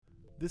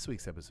This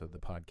week's episode of the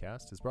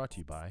podcast is brought to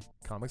you by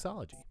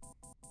Comixology.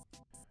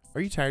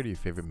 Are you tired of your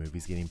favorite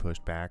movies getting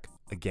pushed back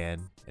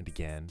again and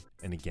again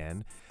and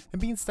again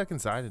and being stuck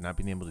inside and not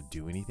being able to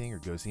do anything or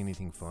go see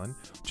anything fun?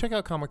 Check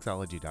out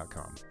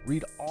Comixology.com.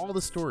 Read all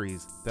the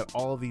stories that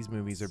all of these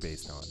movies are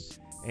based on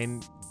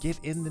and get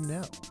in the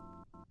know.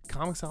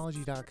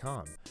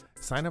 Comixology.com.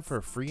 Sign up for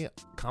a free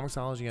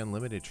Comixology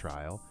Unlimited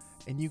trial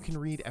and you can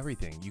read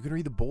everything. You can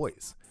read The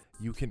Boys.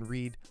 You can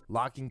read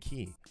Lock and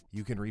Key.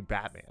 You can read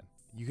Batman.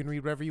 You can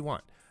read whatever you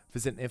want.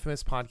 Visit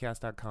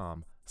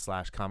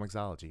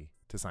infamouspodcast.com/Comixology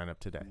to sign up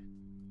today.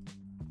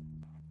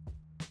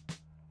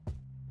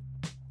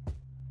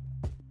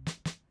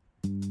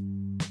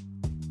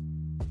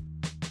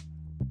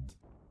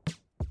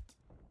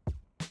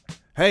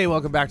 Hey,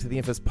 welcome back to the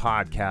Infamous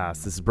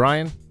Podcast. This is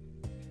Brian.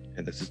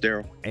 And this is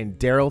Daryl. And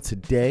Daryl,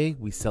 today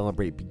we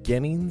celebrate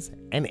beginnings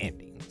and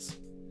endings.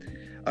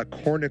 A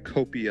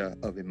cornucopia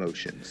of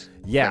emotions.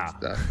 Yeah.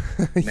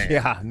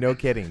 Yeah, no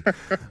kidding.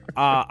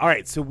 All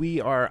right, so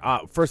we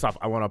are, first off,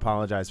 I want to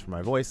apologize for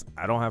my voice.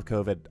 I don't have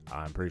COVID.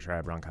 I'm pretty sure I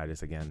have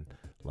bronchitis again,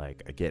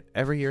 like I get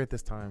every year at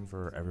this time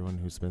for everyone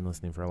who's been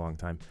listening for a long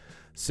time.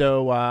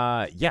 So,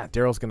 yeah,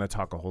 Daryl's going to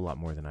talk a whole lot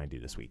more than I do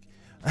this week.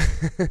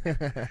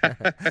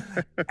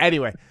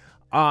 Anyway,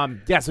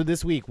 yeah, so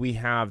this week we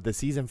have the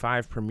season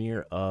 5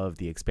 premiere of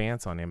The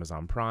Expanse on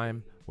Amazon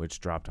Prime, which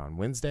dropped on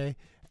Wednesday.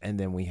 And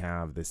then we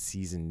have the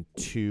season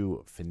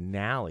 2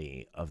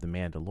 finale of The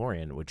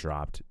Mandalorian, which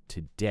dropped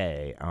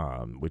today,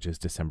 which is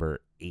December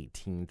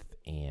 18th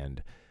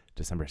and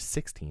December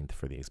 16th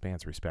for The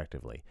Expanse,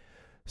 respectively.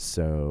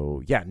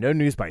 So, yeah, no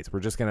news bites. We're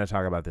just going to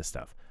talk about this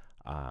stuff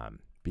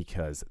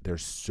because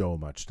there's so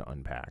much to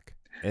unpack.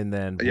 And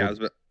then,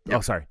 oh,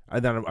 sorry.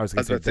 And then I was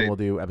going to say, then we'll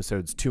do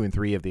episodes 2 and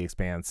 3 of The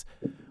Expanse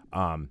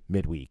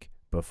midweek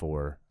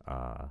before.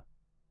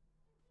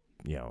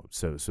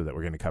 So that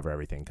we're going to cover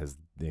everything because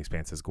The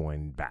Expanse is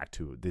going back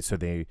to this. So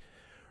they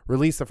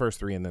released the first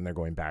 3 and then they're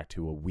going back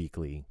to a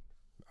weekly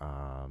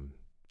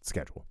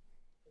schedule.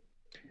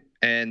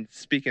 And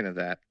speaking of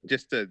that,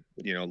 just a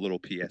little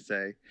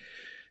PSA,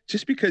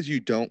 just because you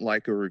don't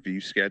like a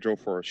review schedule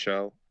for a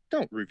show,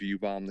 don't review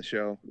bomb the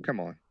show. Come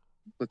on,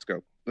 let's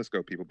go,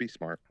 people, be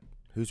smart.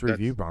 Who's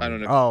review bombing? I don't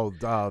know.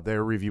 Oh,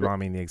 they're review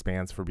bombing The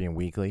Expanse for being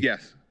weekly.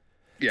 Yes,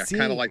 yeah,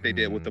 kind of like they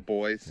did with The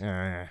Boys.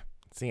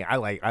 See, I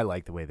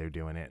like the way they're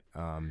doing it.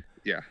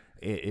 Yeah.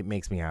 It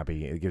makes me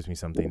happy. It gives me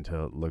something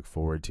to look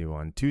forward to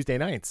on Tuesday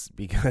nights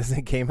because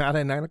it came out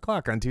at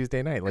 9:00 on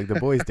Tuesday night, like The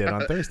Boys did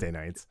on Thursday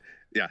nights.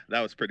 Yeah,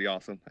 that was pretty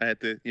awesome. I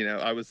had to,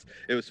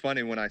 it was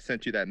funny when I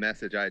sent you that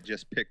message. I had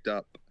just picked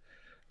up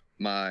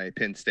my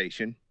Penn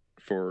Station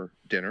for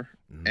dinner,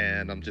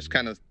 and I'm just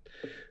kind of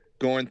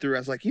going through. I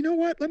was like, you know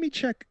what? Let me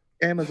check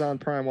Amazon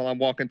Prime while I'm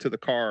walking to the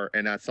car,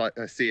 and I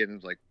see it, and I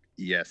was like,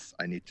 yes,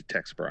 I need to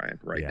text Brian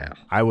now.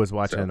 I was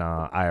watching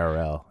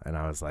IRL, and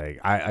I was like,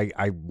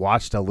 I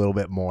watched a little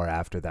bit more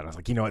after that. I was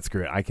like, you know what,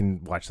 screw it. I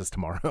can watch this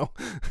tomorrow.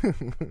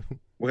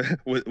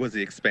 Was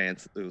The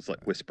Expanse? It was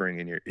like whispering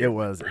in your ear. It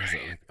was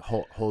like,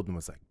 Holden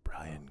was like,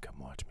 Brian, come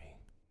watch me.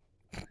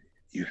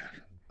 You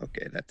have.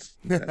 Okay, that's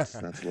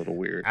a little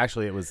weird.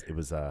 Actually, it was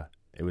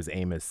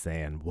Amos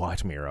saying,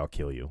 watch me or I'll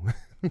kill you.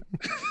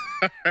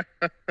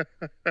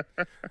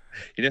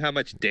 You know how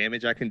much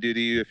damage I can do to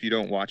you if you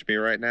don't watch me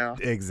right now?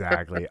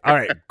 Exactly. All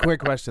right. Quick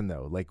question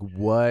though. Like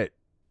what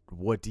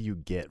do you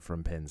get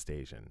from Penn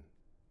Station?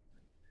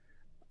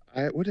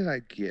 What did I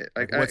get?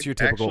 What's your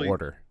typical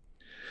order?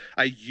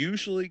 I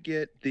usually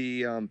get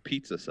the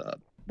pizza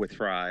sub with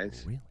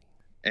fries. Really?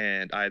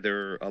 And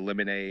either a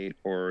lemonade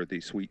or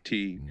the sweet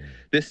tea.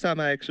 This time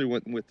I actually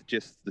went with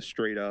just the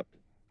straight up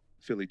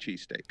Philly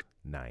cheesesteak.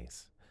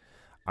 Nice.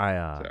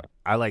 I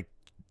like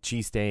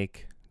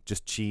cheesesteak,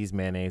 just cheese,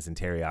 mayonnaise, and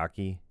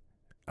teriyaki,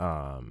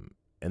 and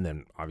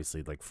then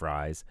obviously like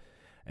fries.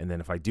 And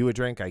then if I do a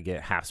drink, I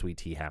get half sweet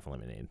tea, half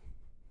lemonade.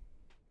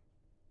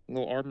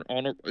 Little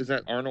Arnold, is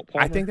that Arnold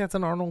Palmer? I think that's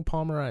an Arnold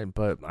Palmer,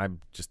 but I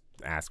just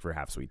ask for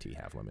half sweet tea,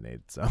 half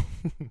lemonade. So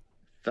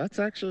that's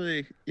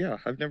actually, yeah,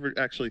 I've never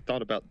actually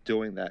thought about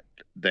doing that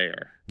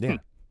there. Yeah,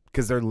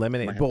 because their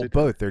lemonade,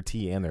 both their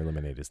tea and their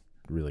lemonade is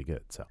really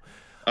good. So.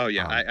 Oh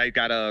yeah, I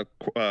got a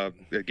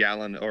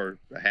gallon or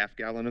a half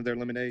gallon of their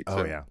lemonade. So.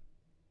 Oh yeah.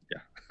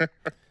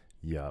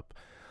 Yup.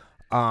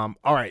 All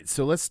right,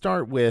 so let's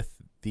start with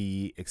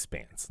The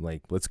Expanse.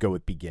 Like, let's go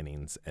with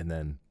beginnings, and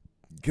then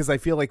because I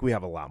feel like we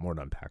have a lot more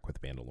to unpack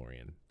with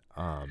Mandalorian.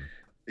 Oh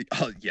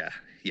yeah.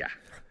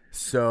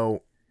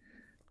 So,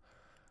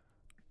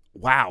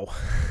 wow,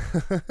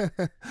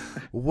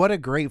 what a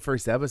great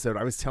first episode!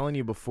 I was telling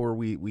you before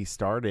we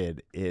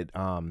started, it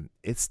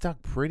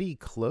stuck pretty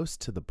close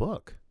to the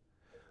book.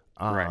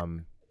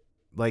 Right.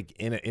 Like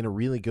in a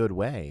really good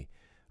way,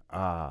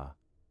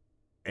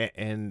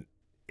 and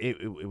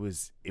it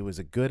was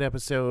a good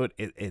episode.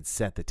 It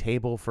set the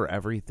table for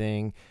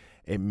everything.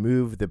 It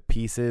moved the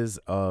pieces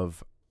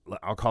of,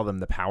 I'll call them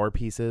the power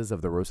pieces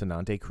of the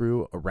Rocinante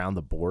crew around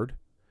the board,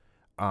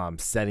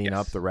 setting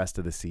up the rest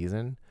of the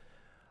season.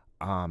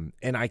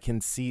 And I can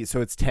see,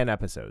 so it's 10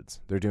 episodes.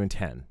 They're doing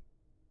 10.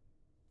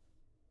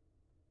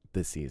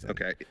 this season.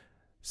 Okay.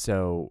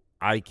 So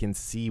I can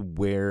see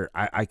where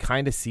I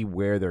kind of see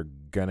where they're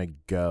gonna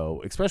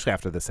go, especially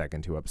after the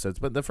second 2 episodes.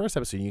 But the first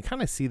episode, you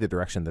kind of see the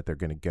direction that they're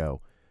gonna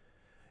go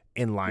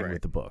in line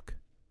with the book.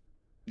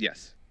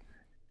 Yes.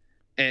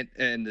 And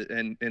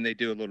they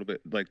do a little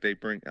bit like they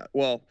bring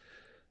well,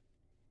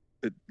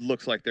 it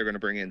looks like they're going to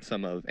bring in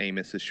some of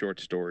Amos's short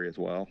story as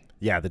well.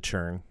 Yeah, the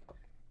churn.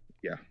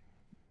 Yeah.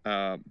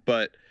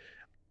 But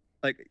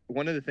like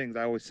one of the things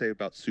I always say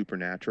about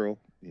Supernatural,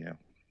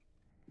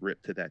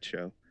 rip to that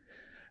show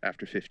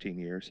after 15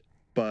 years,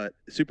 but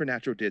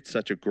Supernatural did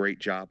such a great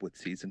job with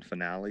season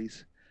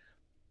finales.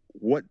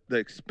 What The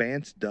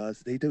Expanse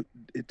does,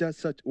 it does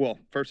such well.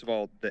 First of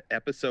all, the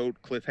episode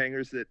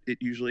cliffhangers that it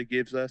usually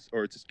gives us,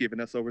 or it's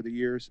given us over the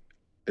years,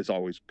 is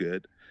always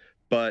good.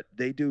 But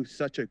they do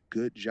such a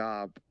good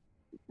job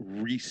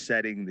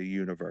resetting the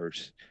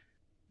universe,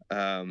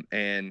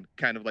 and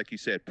kind of like you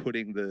said,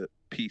 putting the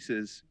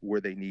pieces where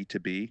they need to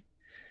be.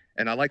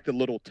 And I like the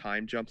little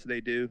time jumps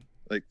they do.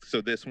 Like, so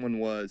this one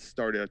was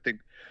started, I think,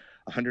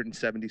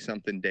 170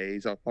 something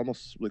days,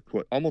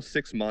 almost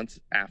 6 months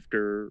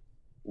after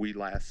we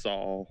last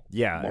saw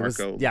Marco. It was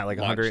like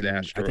 100.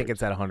 I think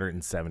it's at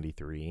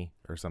 173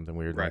 or something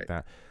weird like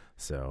that.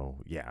 So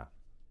yeah.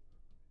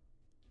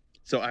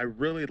 So I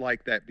really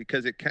like that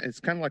because it's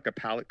kind of like a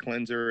palate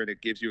cleanser, and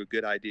it gives you a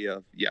good idea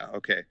of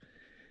okay.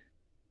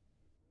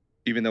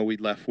 Even though we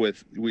left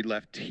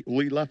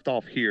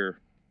off here,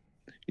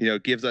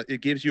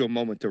 it gives you a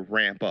moment to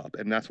ramp up,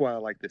 and that's why I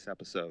like this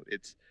episode.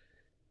 It's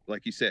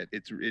like you said,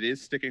 it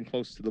is sticking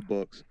close to the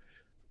books,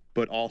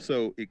 but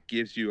also it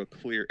gives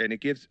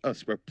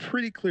us a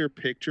pretty clear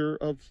picture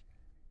of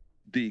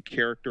the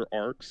character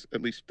arcs,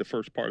 at least the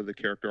first part of the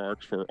character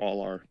arcs for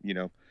all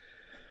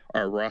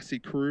our Rossi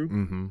crew.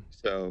 Mm-hmm.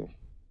 So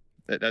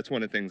that's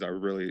one of the things I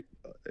really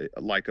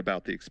like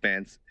about The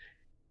Expanse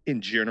in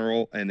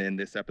general. And then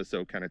this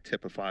episode kind of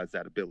typifies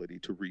that ability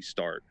to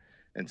restart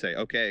and say,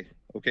 okay,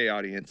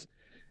 audience,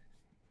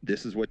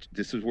 this is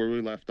where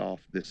we left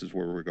off. This is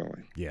where we're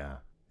going. Yeah.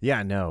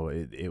 Yeah, no,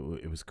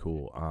 it was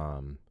cool.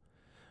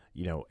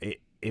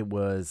 It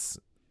was,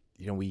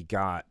 we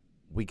got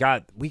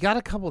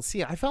a couple.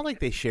 See, I felt like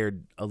they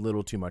shared a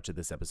little too much of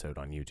this episode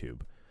on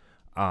YouTube.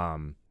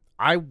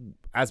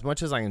 As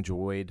much as I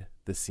enjoyed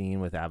the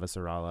scene with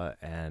Avasarala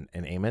and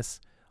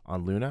Amos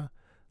on Luna,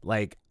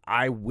 like,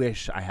 I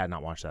wish I had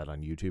not watched that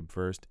on YouTube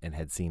first and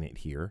had seen it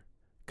here,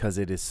 because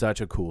it is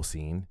such a cool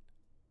scene.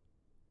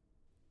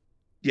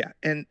 Yeah,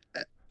 and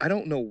I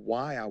don't know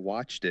why I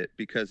watched it,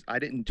 because I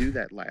didn't do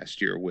that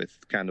last year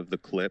with kind of the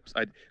clips.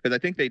 Because I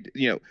think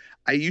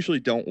I usually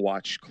don't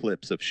watch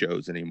clips of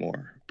shows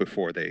anymore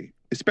before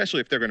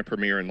especially if they're going to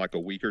premiere in like a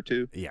week or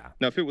two. Yeah.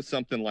 Now, if it was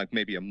something like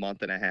maybe a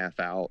month and a half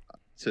out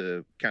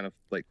to kind of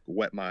like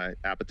whet my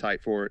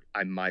appetite for it,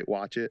 I might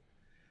watch it.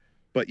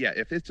 But yeah,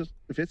 if it's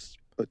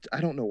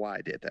I don't know why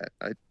I did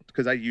that.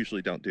 Because I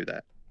usually don't do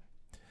that.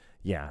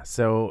 Yeah.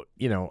 So,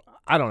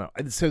 I don't know.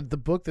 So the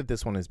book that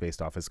this one is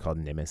based off is called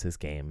Nemesis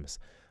Games.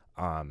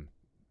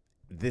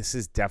 This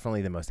is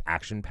definitely the most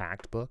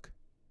action-packed book,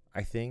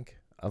 I think,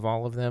 of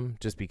all of them,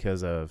 just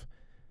because of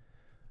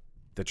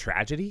the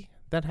tragedy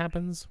that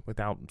happens,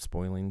 without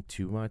spoiling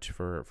too much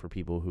for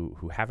people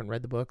who haven't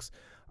read the books.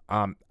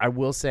 I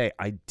will say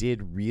I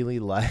did really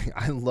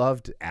I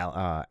loved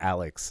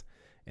Alex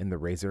in the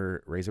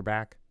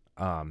Razorback.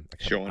 I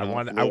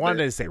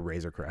wanted to say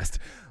Razor Crest.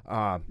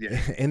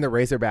 In the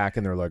Razorback,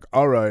 and they're like,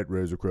 "All right,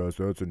 Razor Crest,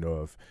 that's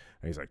enough."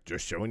 And he's like,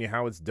 "Just showing you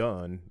how it's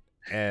done."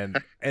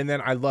 And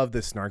then I love the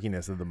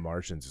snarkiness of the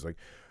Martians. It's like,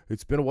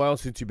 "It's been a while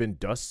since you've been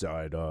dust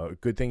side.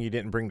 Good thing you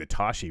didn't bring the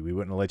Tashi. We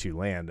wouldn't have let you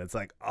land." It's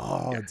like,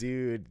 oh,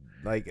 dude,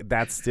 like,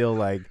 that's still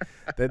like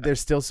they're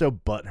still so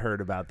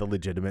butthurt about the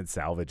legitimate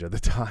salvage of the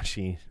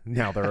Tashi.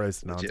 Now they're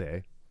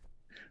Rocinante.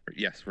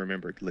 Yes,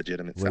 remember,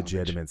 legitimate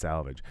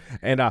salvage.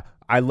 And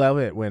I love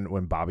it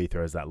when Bobby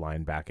throws that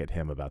line back at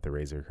him about the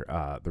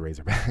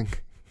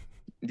Razorback.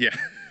 Yeah.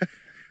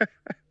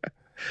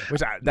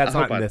 Which that's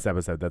not in this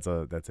episode.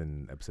 That's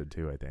in episode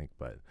 2, I think.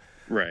 But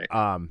right.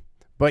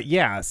 But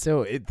yeah,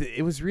 so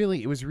it was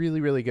really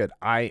really good.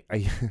 I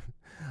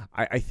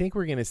think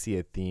we're gonna see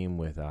a theme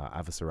with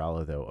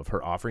Avasarala, though, of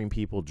her offering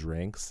people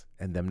drinks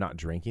and them not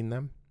drinking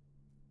them.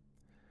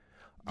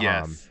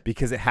 Yes.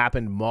 Because it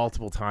happened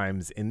multiple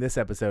times in this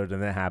episode,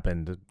 and it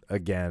happened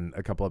again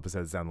a couple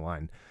episodes down the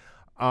line.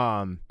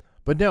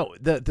 But no,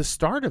 the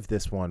start of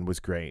this one was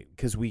great,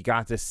 because we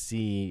got to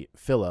see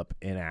Philip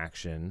in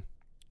action,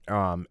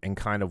 and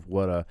kind of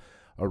what a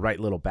right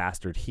little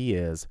bastard he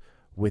is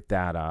with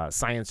that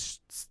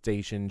science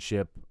station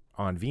ship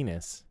on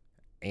Venus.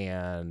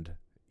 And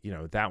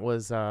that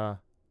was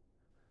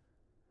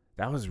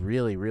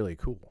really really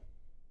cool.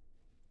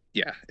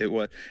 Yeah, it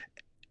was.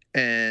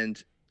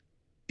 And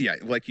yeah,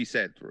 like you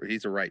said,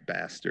 he's a right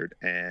bastard.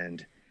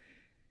 And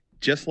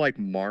just like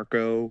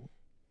Marco,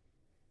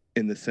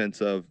 in the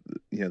sense of,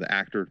 the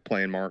actor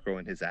playing Marco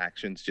and his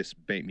actions just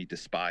make me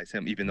despise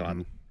him, even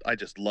though I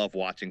just love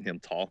watching him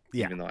talk,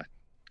 even though I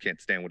can't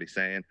stand what he's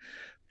saying.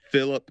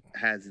 Philip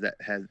has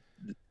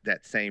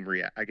that same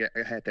I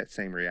had that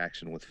same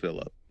reaction with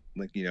Philip.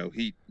 Like,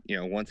 he,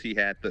 once he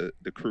had the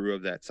crew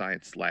of that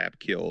science lab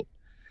killed,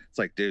 it's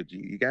like, dude,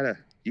 you gotta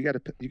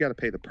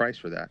pay the price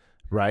for that.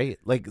 Right?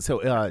 Like, so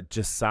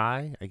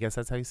Jasai, I guess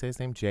that's how you say his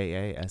name,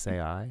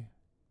 Jasai,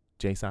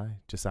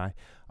 Jasai.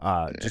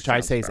 Just try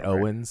to say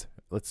Owens.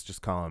 Right. Let's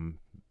just call him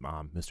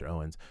Mr.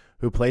 Owens,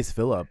 who plays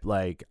Philip.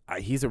 Like,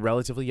 he's a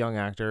relatively young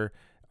actor.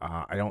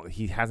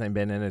 He hasn't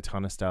been in a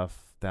ton of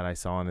stuff that I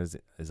saw on his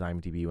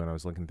IMDb when I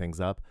was looking things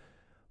up,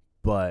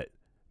 but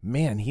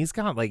man, he's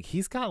got like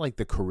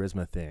the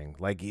charisma thing.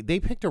 Like, they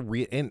picked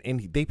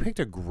they picked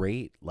a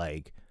great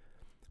like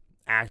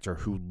actor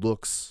who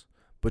looks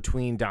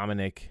between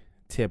Dominic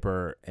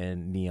Tipper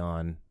and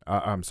Keon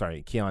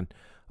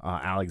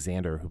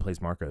Alexander, who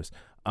plays Marcos.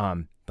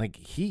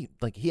 He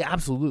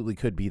absolutely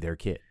could be their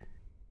kid.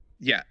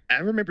 Yeah, I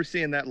remember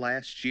seeing that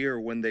last year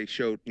when they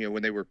showed,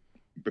 when they were,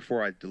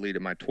 before I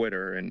deleted my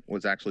Twitter and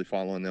was actually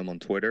following them on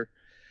Twitter.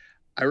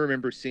 I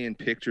remember seeing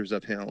pictures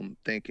of him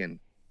thinking,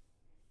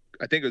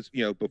 I think it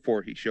was,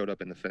 before he showed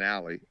up in the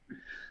finale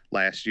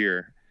last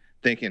year,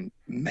 thinking,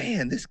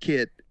 man, this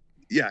kid,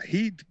 yeah,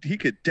 he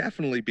could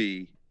definitely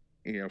be,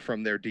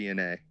 from their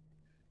DNA.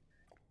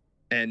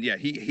 And yeah,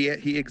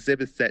 he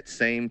exhibits that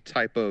same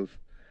type of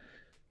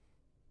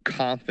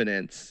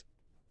confidence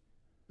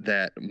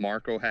that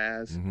Marco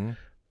has. Mm-hmm.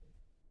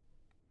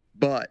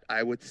 But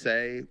I would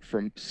say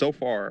from so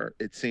far,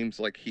 it seems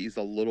like he's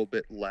a little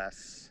bit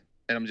less,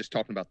 and I'm just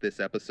talking about this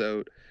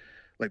episode,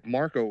 like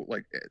Marco,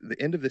 like at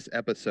the end of this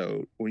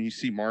episode, when you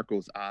see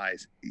Marco's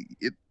eyes,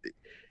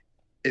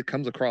 it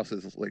comes across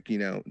as like,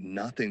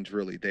 nothing's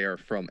really there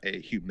from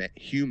a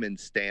human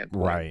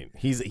standpoint. Right.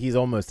 He's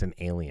almost an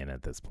alien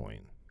at this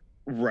point.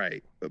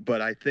 Right.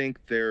 But I think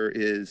there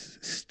is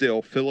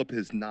still, Philip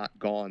has not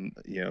gone,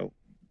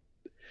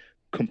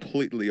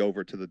 completely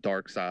over to the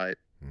dark side,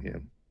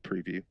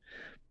 preview.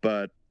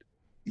 But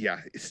yeah,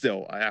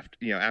 still,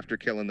 after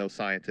killing those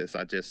scientists,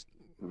 I just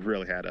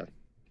really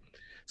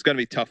it's going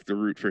to be tough to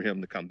root for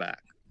him to come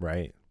back.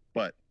 Right.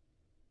 But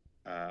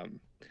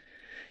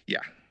yeah.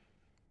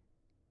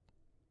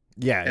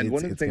 Yeah, and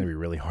it's going to be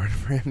really hard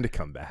for him to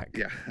come back.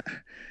 Yeah.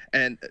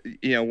 And,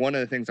 one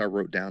of the things I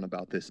wrote down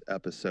about this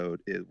episode,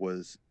 it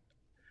was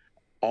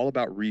all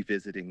about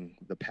revisiting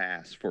the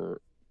past for,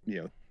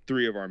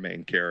 three of our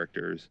main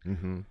characters.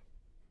 Mm-hmm.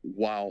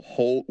 While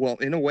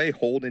in a way,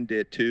 Holden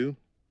did too.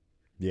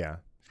 Yeah.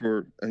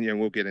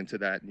 We'll get into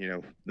that,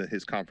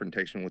 his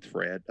confrontation with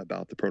Fred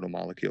about the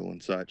proto-molecule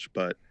and such.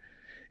 But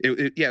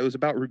it was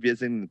about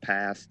revisiting the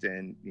past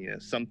and,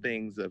 some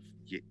things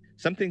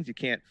you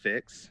can't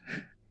fix.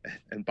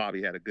 And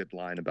Bobby had a good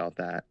line about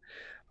that.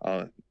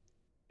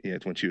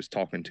 It's when she was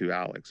talking to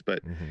Alex,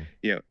 but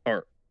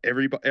or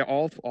everybody,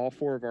 all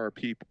four of our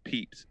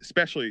peeps,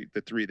 especially the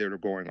three that are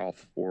going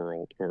off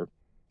world or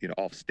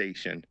off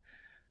station,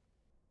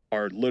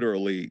 are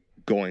literally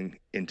going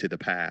into the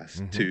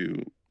past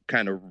to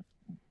kind of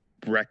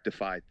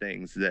rectify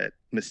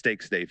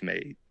mistakes they've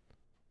made.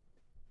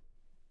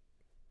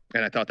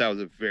 And I thought that was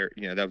a very,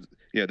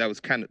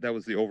 that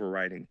was the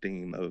overriding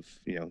theme of,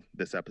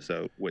 this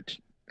episode,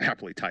 which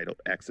happily titled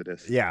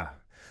Exodus. Yeah.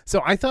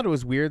 So I thought it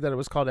was weird that it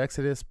was called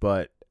Exodus,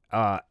 but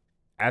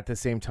at the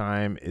same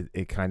time,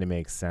 it kind of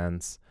makes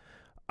sense.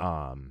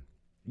 I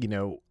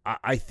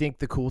think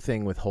the cool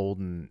thing with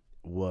Holden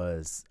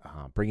was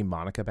bringing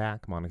Monica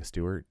back, Monica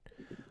Stewart,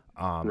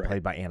 right,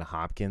 played by Anna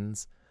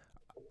Hopkins.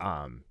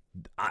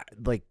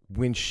 Like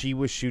when she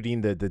was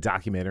shooting the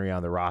documentary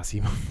on the Rossi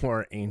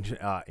before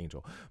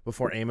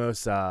before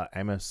Amos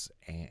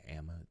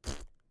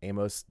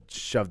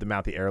shoved him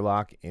out the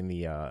airlock in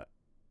the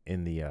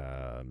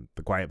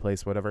Quiet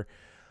Place, whatever.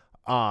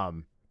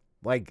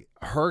 Like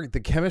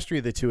the chemistry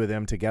of the two of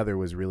them together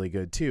was really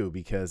good too,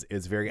 because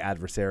it's very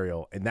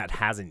adversarial, and that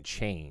hasn't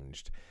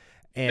changed.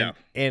 And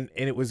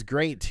it was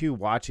great too,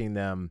 watching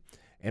them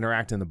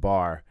interact in the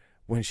bar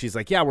when she's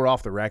like, yeah, we're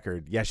off the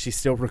record. Yeah, she's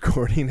still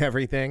recording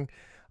everything.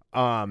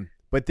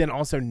 But then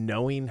also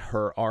knowing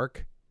her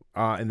arc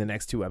in the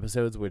next two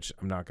episodes, which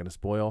I'm not going to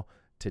spoil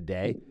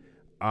today.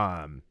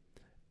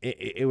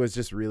 It was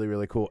just really,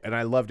 really cool. And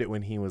I loved it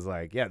when he was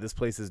like, yeah, this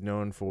place is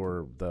known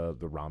for the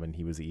ramen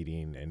he was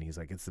eating. And he's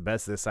like, it's the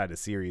best this side of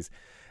Ceres.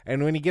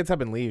 And when he gets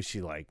up and leaves,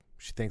 she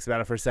thinks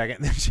about it for a second,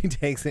 and then she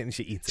takes it and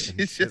she eats it.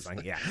 And she's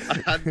like, yeah.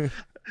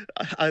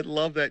 I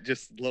love that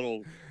just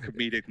little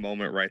comedic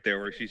moment right there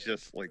where she's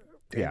just like,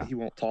 damn, he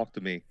won't talk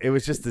to me. It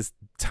was just this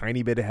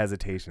tiny bit of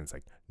hesitation. It's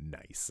like,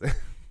 nice.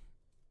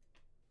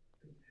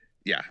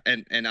 Yeah.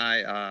 And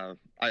I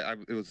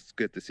it was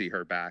good to see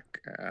her back.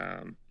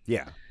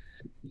 Yeah.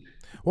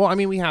 Well, I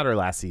mean, we had her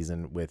last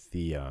season with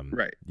the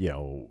right.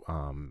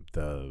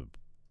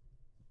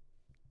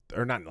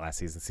 Or not last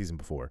season, season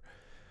before.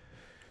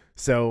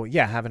 So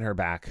yeah, having her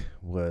back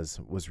was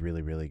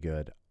really, really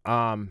good.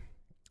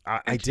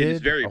 It's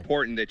very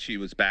important that she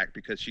was back,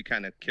 because she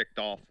kind of kicked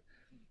off,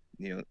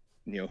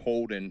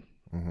 Holden,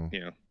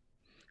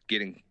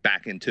 getting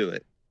back into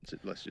it.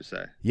 Let's just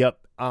say. Yep.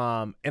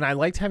 And I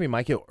liked having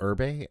Michael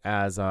Urbe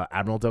as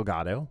Admiral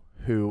Delgado,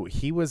 who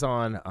he was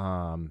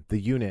on the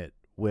Unit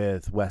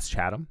with Wes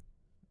Chatham,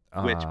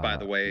 Which, by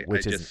the way,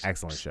 which is an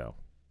excellent show.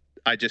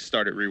 I just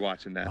started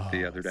rewatching that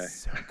the other day.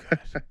 It's so good.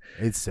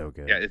 It's so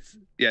good.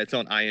 It's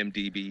on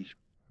IMDb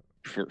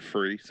for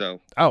free.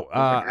 So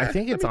I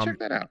think it's on. Check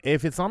that out.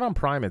 If it's not on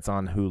Prime, it's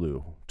on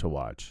Hulu to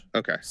watch.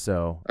 Okay.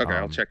 So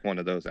I'll check one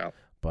of those out.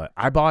 But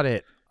I bought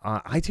it.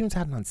 iTunes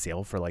had it on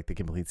sale for like the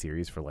complete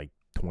series for like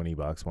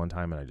 $20 one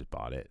time, and I just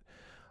bought it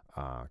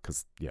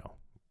because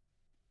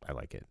I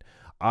like it.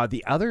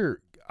 The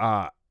other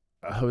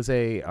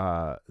Jose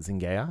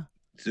Zuniga.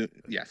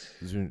 Yes.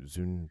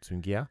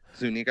 Zuniga.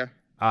 Zuniga.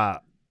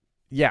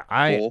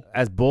 Bull.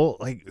 As Bull,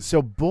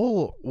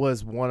 Bull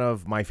was one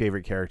of my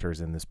favorite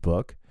characters in this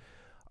book.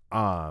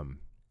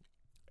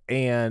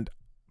 And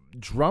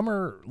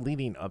Drummer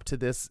leading up to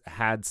this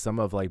had some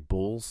of like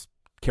Bull's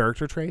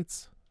character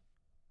traits.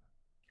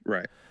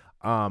 Right.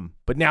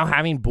 But now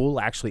having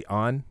Bull actually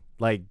on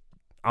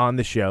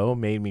the show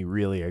made me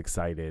really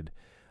excited.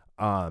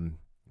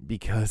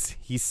 Because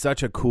he's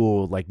such a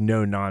cool, like,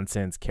 no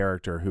nonsense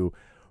character who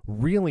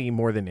really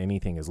more than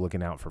anything is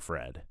looking out for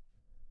Fred.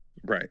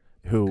 Right.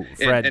 Who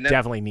Fred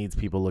definitely needs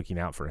people looking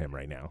out for him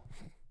right now.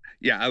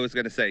 Yeah, I was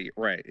gonna say,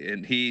 right.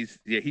 And he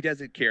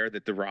doesn't care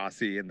that the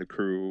Rossi and the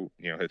crew,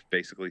 have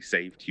basically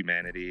saved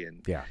humanity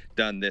and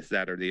done this,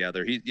 that, or the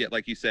other.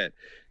 Like you said,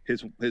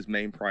 his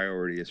main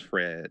priority is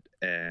Fred.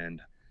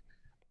 And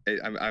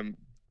I'm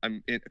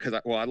because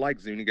I like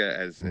Zuniga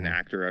as an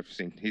actor. I've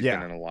seen he's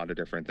been in a lot of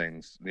different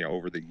things,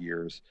 over the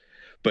years,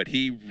 but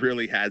he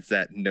really has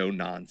that no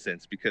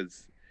nonsense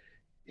because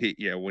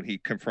when he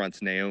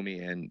confronts Naomi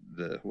and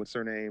what's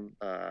her name,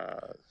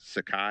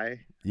 Sakai,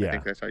 I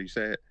think that's how you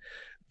say it,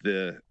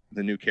 the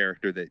new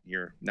character that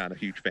you're not a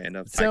huge fan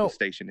of, title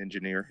station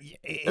engineer.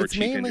 It's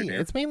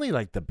mainly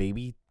like the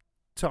baby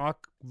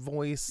talk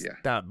voice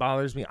that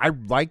bothers me. I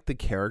like the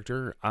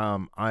character.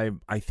 I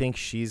think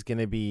she's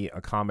gonna be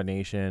a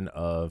combination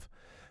of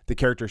the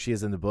character she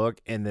is in the book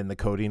and then the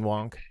coding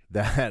wonk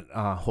that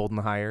Holden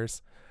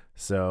hires.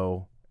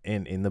 So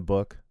in the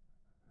book,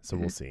 so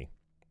we'll see.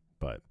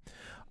 But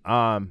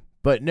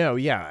no,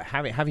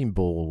 having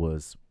Bull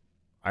was,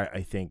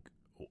 I think,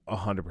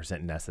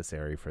 100%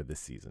 necessary for this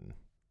season.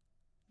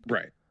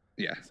 Right.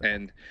 Yeah, so.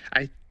 And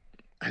I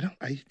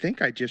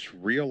think I just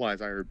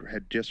realized I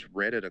had just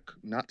read it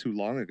not too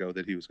long ago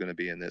that he was going to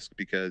be in this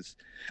because,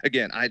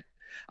 again,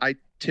 I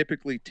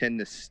typically tend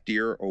to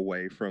steer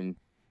away from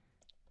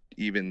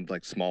even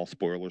like small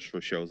spoilers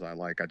for shows I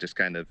like. I just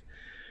kind of,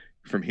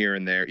 from here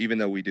and there, even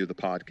though we do the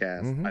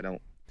podcast, I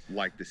don't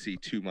like to see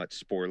too much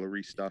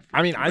spoilery stuff.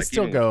 I mean, I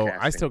still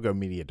go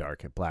media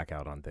dark at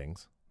blackout on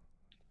things.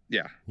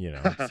 Yeah.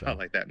 So. I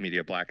like that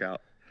media blackout.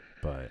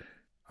 But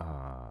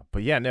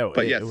yeah, no,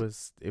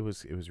 yes, it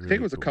was really I think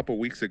it was a couple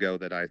weeks ago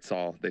that I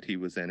saw that he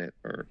was in it,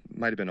 or it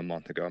might have been a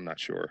month ago. I'm not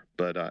sure,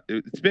 but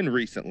it's been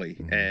recently,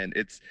 and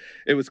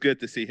it was good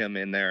to see him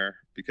in there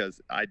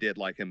because I did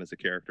like him as a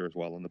character as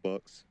well in the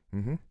books.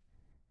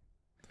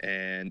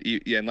 And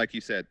and like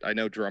you said, I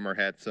know Drummer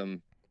had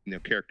some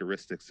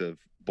characteristics of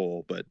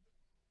Bull, but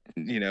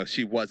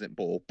she wasn't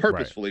Bull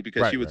purposefully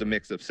because she was a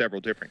mix of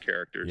several different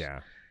characters. Yeah,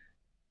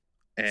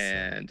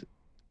 and.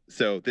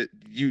 So that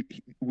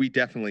we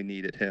definitely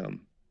needed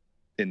him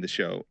in the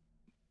show.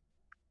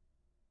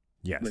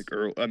 Yes.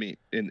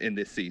 In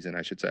this season,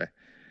 I should say.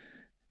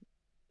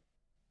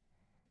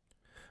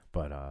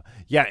 But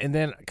and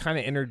then kind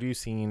of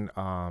introducing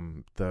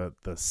the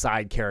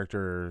side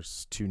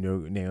characters to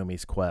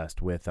Naomi's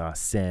quest with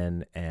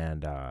Sin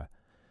and where'd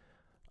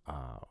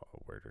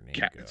her name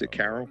go? Is it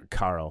Carol?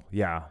 Carl,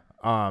 yeah.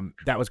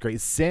 That was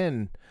great.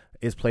 Sin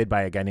is played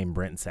by a guy named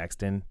Brenton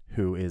Sexton,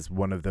 who is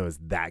one of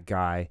that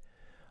guy.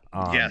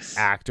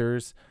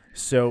 Actors.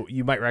 So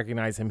you might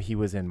recognize him. He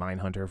was in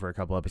Mindhunter for a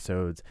couple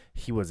episodes.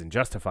 He was in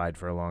Justified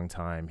for a long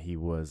time. He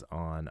was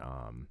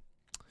on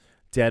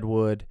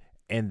Deadwood,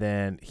 and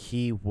then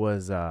he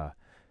was on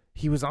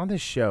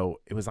this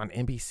show. It was on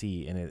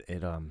NBC, and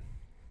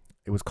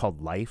it was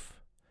called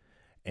Life,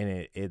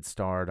 and it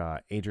starred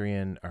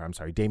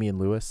Damian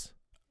Lewis,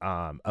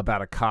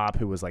 about a cop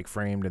who was like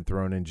framed and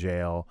thrown in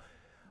jail.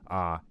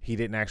 He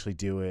didn't actually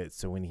do it,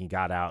 so when he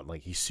got out,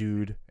 like he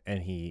sued,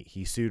 and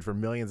he sued for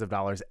millions of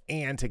dollars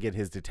and to get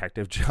his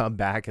detective job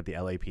back at the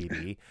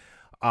LAPD.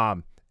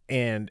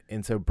 And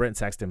so Brent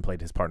Sexton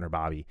played his partner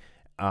Bobby,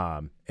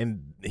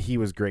 and he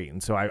was great,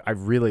 and so I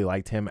really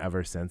liked him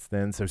ever since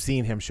then. So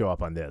seeing him show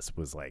up on this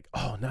was like,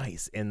 oh,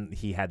 nice, and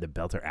he had the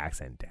Belter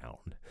accent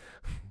down.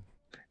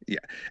 Yeah,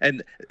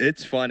 and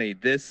it's funny,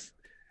 this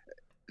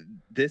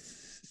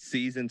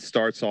season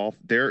starts off,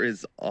 there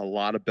is a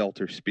lot of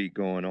Belter speak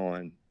going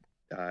on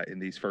in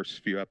these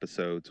first few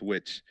episodes,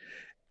 which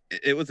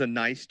it was a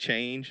nice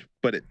change,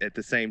 but at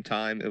the same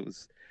time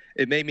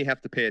it made me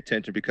have to pay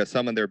attention because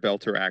some of their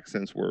Belter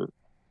accents were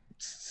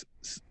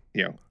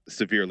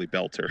severely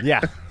Belter.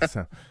 Yeah.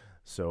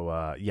 So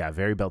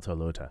very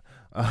Beltolota,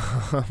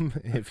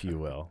 if you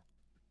will.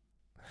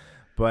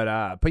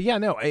 But yeah,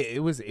 no,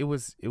 it was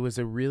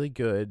a really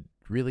good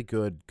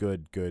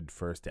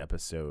first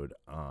episode,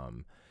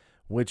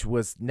 which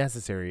was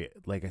necessary,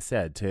 like I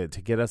said, to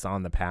get us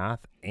on the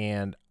path.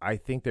 And I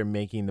think they're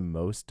making the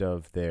most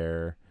of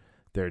their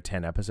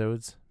 10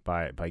 episodes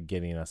by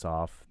getting us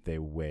off the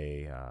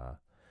way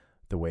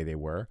they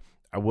were.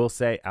 I will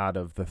say, out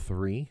of the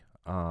three,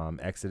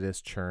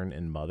 Exodus, Churn,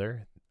 and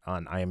Mother,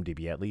 on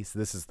IMDb at least,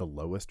 this is the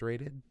lowest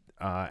rated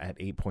at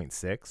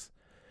 8.6,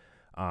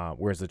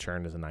 whereas the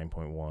Churn is a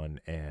 9.1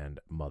 and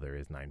Mother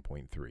is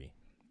 9.3.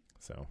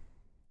 So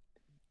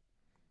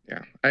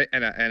yeah,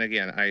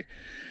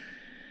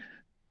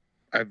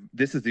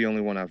 this is the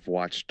only one I've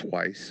watched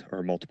twice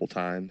or multiple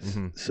times.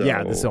 mm-hmm. So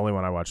yeah, this is the only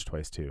one I watched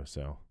twice too.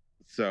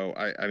 So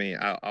I mean,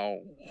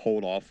 I'll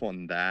hold off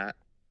on that,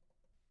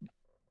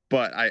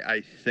 but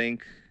I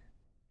think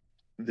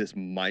this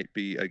might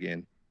be,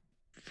 again,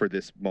 for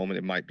this moment,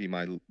 it might be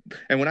my,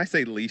 and when I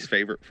say least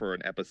favorite for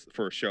an episode,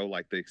 for a show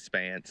like The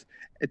Expanse,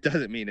 it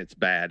doesn't mean it's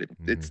bad.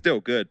 It's still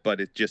good, but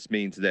it just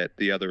means that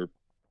the other,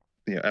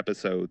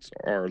 episodes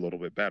are a little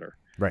bit better.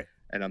 Right.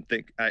 And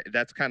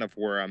that's kind of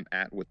where I'm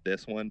at with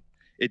this one.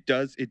 It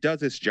does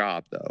its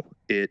job though.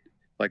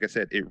 Like I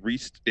said,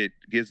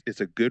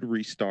 it's a good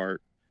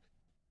restart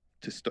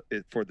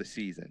for the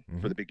season,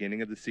 for the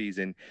beginning of the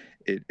season.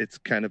 It's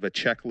kind of a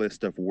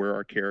checklist of where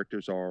our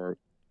characters are,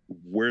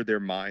 where their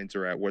minds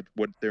are at, what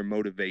their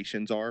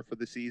motivations are for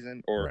the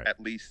season, or at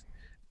least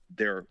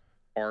their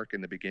arc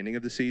in the beginning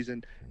of the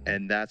season.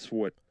 And that's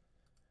what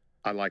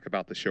I like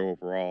about the show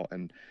overall,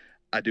 and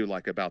I do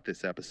like about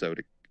this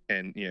episode.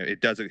 And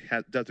it does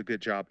a good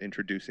job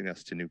introducing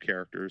us to new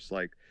characters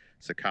like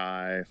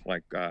Sakai,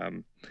 like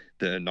the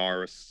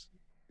Inaris,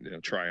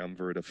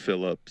 triumvirate of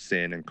Philip,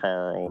 Sin, and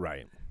Carl,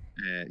 right?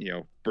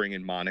 And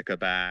bringing Monica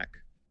back,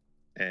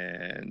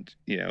 and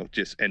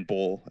and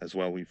Bull as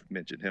well. We've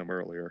mentioned him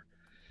earlier,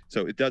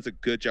 so it does a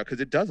good job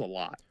because it does a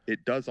lot.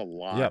 It does a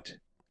lot. Yep.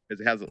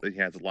 It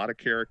has a lot of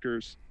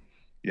characters.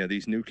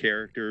 These new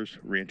characters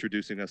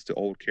reintroducing us to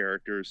old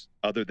characters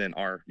other than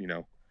our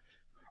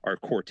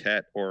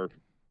quartet, or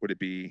would it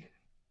be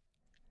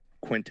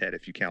quintet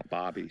if you count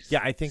Bobby?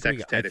 Yeah, I think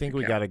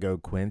we got to go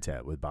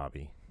quintet with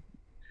Bobby.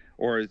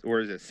 Or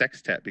is it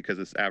sextet because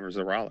it's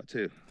Avazarala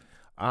too?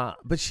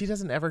 But she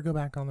doesn't ever go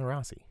back on the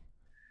Rossi.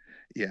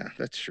 Yeah,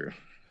 that's true.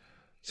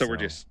 So we're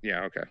just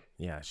okay.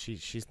 Yeah,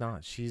 she's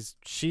not. She's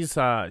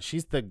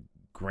the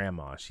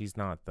grandma. She's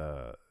not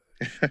the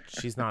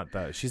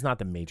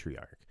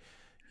matriarch.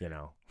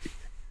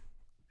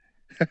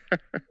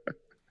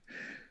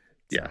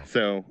 Yeah.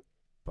 So.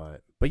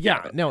 But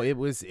yeah, no, it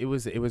was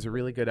a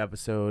really good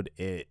episode.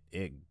 It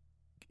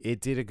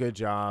did a good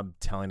job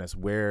telling us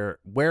where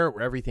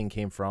everything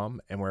came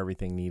from and where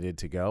everything needed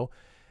to go,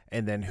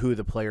 and then who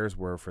the players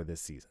were for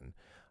this season.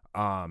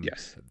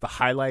 Yes. The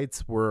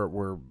highlights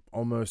were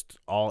almost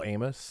all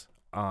Amos.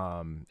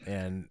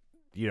 And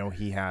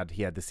he had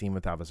the scene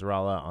with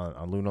Avazarala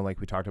on Luna, like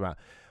we talked about.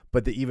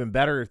 But the even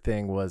better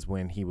thing was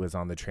when he was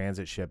on the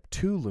transit ship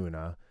to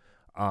Luna.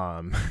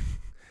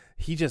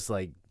 He just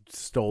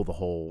stole the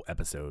whole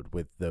episode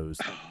with those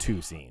two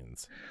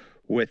scenes.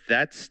 With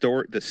that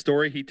story, the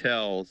story he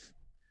tells,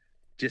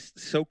 just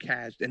so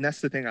casual. And that's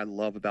the thing I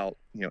love about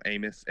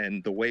Amos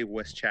and the way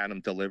Wes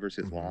Chatham delivers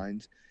his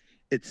lines.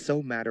 It's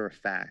so matter of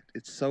fact.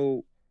 It's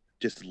so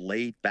just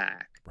laid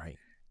back, right?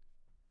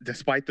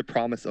 Despite the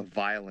promise of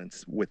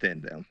violence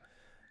within them.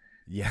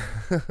 Yeah.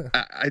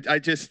 I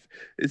just,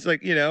 it's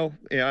like,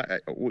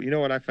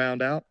 what I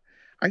found out?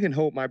 I can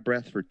hold my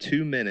breath for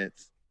 2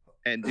 minutes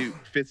and do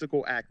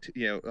physical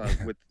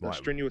with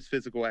strenuous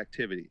physical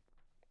activity.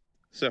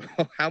 So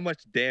how much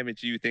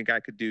damage do you think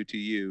I could do to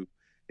you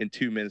in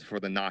 2 minutes before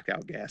the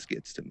knockout gas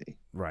gets to me?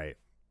 Right.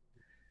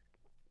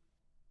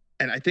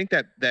 And I think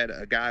that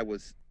a guy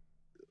was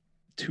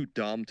too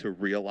dumb to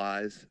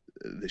realize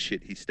the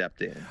shit he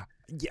stepped in.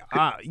 Yeah,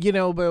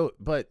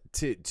 but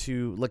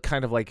to look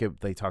kind of like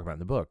they talk about in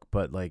the book,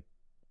 but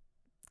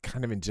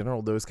kind of in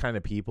general, those kind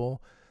of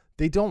people,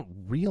 they don't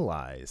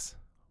realize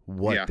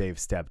what they've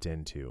stepped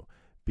into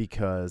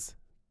because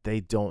they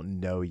don't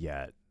know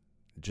yet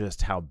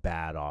just how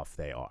bad off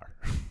they are.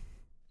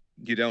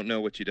 You don't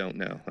know what you don't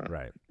know, huh?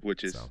 Right?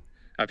 Which is,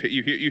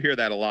 you hear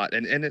that a lot,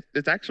 and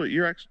it's actually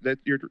you're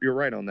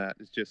right on that.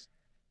 It's just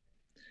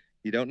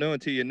you don't know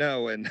until you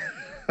know, and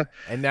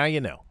and now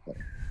you know.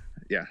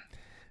 Yeah.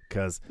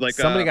 Because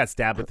somebody got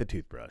stabbed with a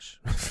toothbrush.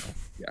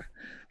 Yeah.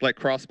 Like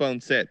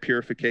Crossbone said,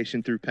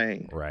 purification through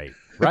pain. Right.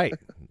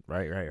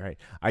 I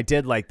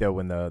did like, though,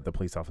 when the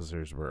police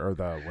officers were, or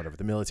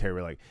the military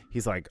were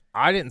he's like,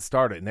 I didn't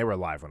start it, and they were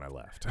alive when I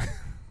left.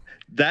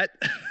 That,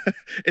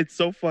 it's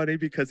so funny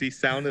because he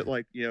sounded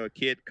like, a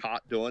kid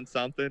caught doing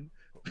something.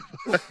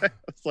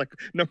 It's like,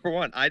 number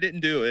one, I didn't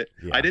do it.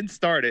 Yeah. I didn't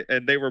start it.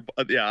 And they were,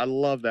 I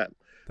love that.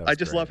 I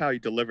just love how he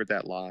delivered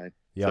that line.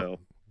 Yep. So.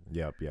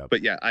 Yep.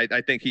 But yeah,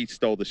 I think he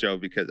stole the show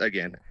because,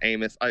 again,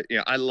 Amos,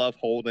 I love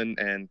Holden,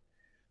 and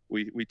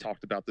we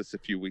talked about this a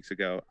few weeks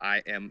ago.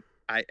 I am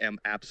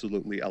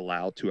absolutely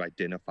allowed to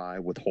identify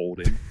with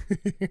Holden.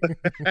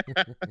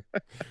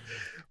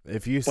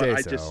 If you say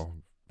so.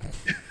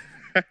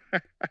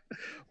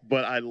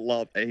 But I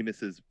love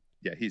Amos's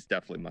yeah, he's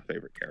definitely my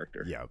favorite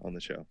character Yeah. on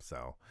the show.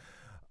 So,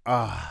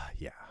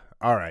 yeah.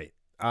 All right.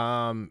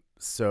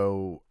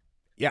 So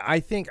yeah, I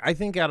think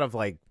out of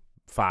like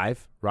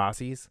 5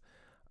 Rossies,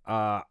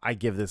 I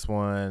give this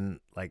one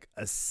like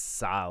a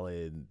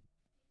solid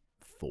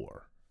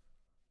 4.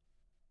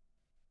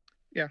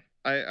 Yeah,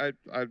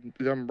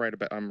 I'm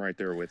right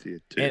there with you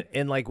too.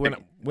 And like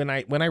when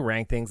I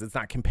rank things, it's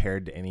not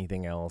compared to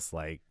anything else.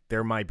 Like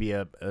there might be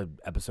a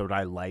episode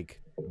I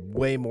like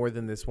way more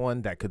than this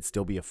one that could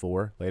still be a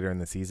 4 later in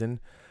the season,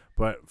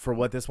 but for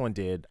what this one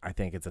did, I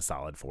think it's a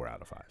solid 4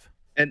 out of 5.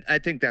 And I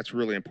think that's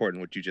really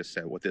important what you just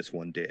said, what this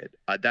one did.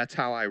 That's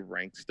how I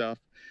rank stuff.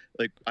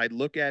 Like I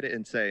look at it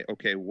and say,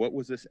 okay, what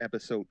was this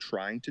episode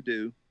trying to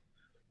do?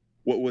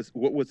 What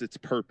was its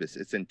purpose,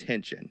 its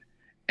intention?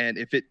 And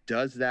if it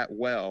does that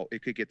well,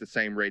 it could get the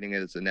same rating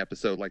as an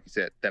episode, like you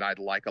said, that I'd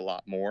like a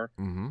lot more.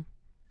 Mm-hmm.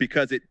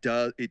 Because it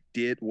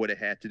did what it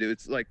had to do.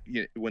 It's like,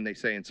 you know, when they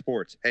say in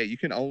sports, hey, you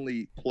can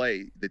only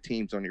play the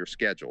teams on your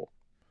schedule.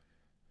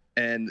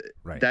 And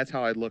that's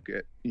how I look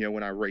at, you know,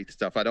 when I rate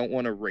stuff. I don't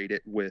want to rate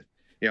it with,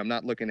 you know, I'm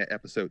not looking at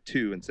episode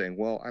 2 and saying,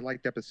 well, I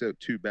liked episode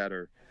 2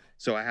 better,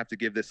 so I have to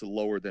give this a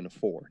lower than a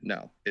 4.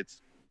 No,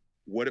 it's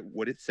what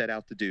it set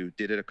out to do.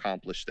 Did it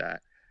accomplish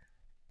that?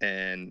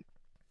 And,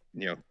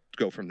 you know,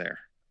 go from there.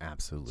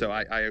 Absolutely. So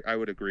I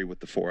would agree with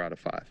the 4 out of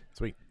 5.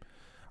 Sweet.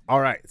 All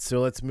right,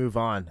 so let's move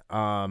on.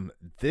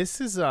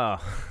 This is a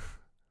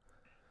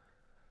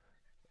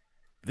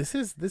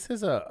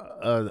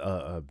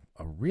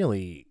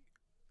really,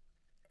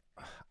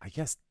 I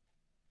guess,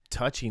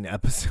 touching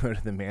episode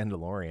of The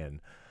Mandalorian.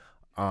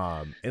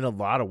 In a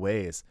lot of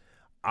ways,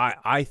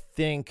 I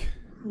think.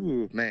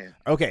 Ooh, man.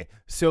 Okay,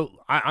 so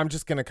I'm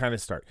just gonna kind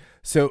of start.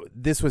 So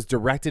this was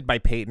directed by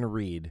Peyton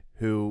Reed,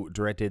 who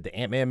directed the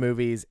Ant-Man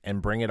movies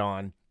and Bring It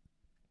On,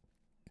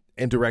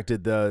 and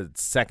directed the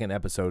second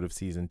episode of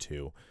season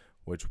 2,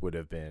 which would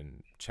have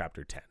been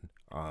chapter 10.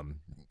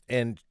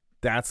 And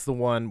that's the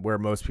one where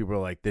most people are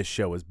like, this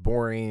show is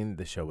boring.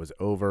 The show is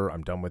over.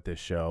 I'm done with this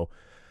show.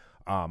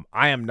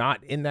 I am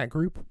not in that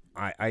group.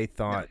 I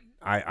thought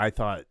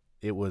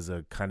it was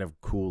a kind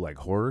of cool like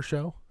horror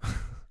show.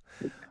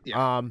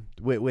 Yeah.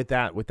 With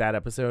that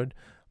episode,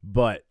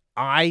 but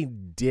I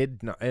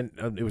did not, and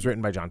it was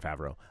written by Jon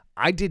Favreau.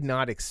 I did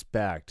not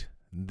expect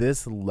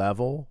this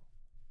level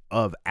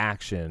of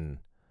action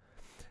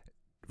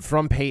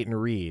from Peyton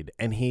Reed,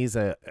 and he's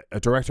a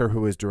director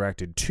who has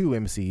directed 2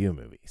 MCU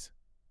movies.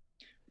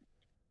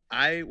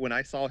 When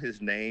I saw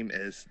his name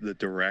as the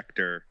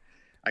director,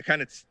 I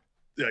kind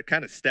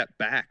of stepped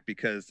back,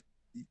 because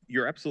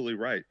you're absolutely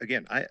right.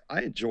 Again,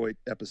 I enjoyed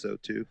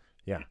episode 2.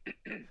 Yeah,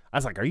 I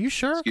was like, "Are you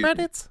sure?"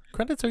 Excuse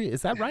Credits?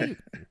 Is that right?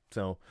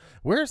 So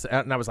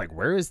and I was like,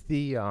 "Where's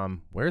the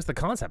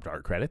concept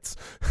art credits?"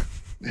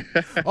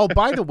 Oh,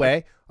 by the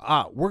way,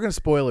 we're gonna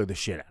spoiler the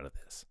shit out of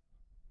this.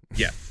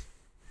 Yes.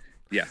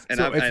 Yes. And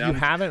so if you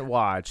haven't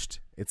watched,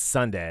 it's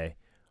Sunday.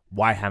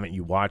 Why haven't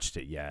you watched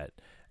it yet?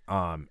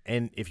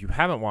 And if you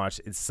haven't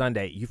watched, it's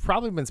Sunday. You've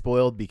probably been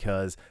spoiled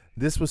because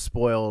this was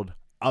spoiled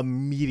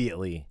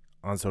immediately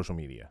on social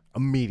media.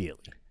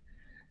 Immediately.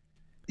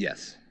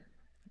 Yes,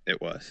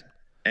 it was.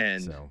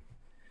 And so.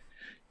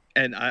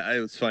 And it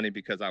was funny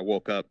because I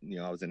woke up, you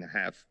know, I was in a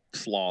half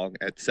slog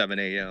at 7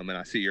 a.m. and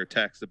I see your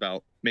text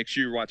about make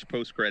sure you watch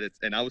post credits.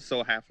 And I was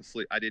so half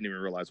asleep, I didn't even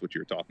realize what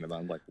you were talking about.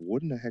 I'm like,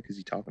 what in the heck is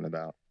he talking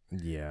about?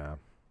 Yeah.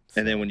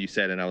 So. And then when you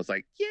said it, I was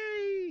like,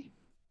 yay.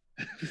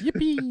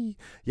 Yippee.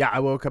 Yeah, I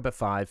woke up at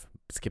 5,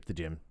 skipped the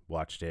gym,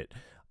 watched it.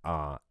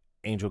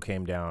 Angel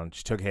came down.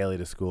 She took Haley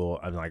to school.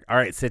 I'm like, all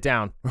right, sit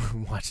down.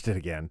 Watched it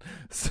again.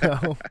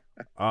 So,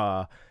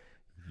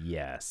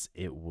 yes,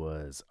 it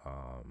was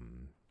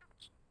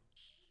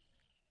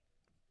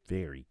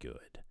very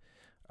good.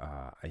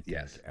 I think,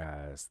 yes,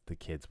 as the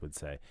kids would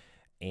say.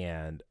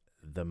 And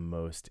the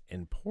most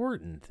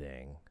important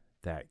thing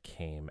that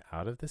came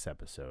out of this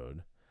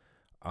episode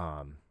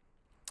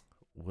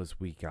was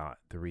we got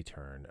the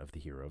return of the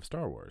hero of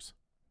Star Wars.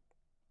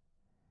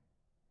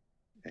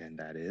 And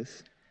that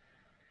is?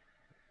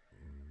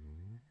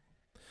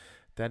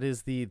 That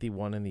is the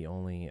one and the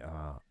only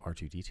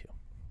R2-D2.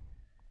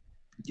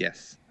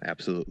 Yes,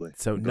 absolutely.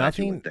 So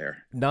nothing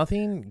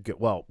good.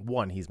 Well,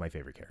 one, he's my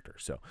favorite character.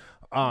 So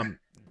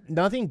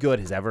nothing good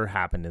has ever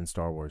happened in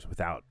Star Wars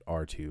without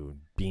R2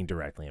 being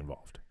directly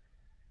involved.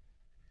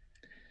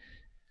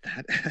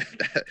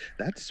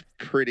 That's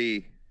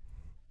pretty.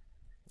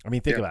 I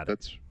mean, think about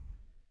it.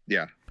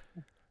 Yeah.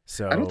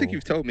 So I don't think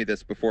you've told me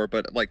this before,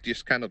 but like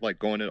just kind of like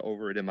going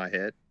over it in my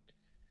head.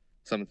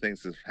 Some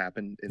things have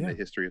happened in the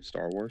history of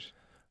Star Wars.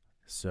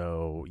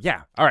 So,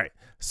 yeah. All right.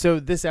 So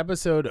this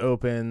episode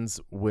opens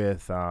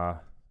with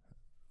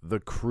the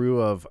crew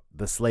of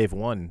the Slave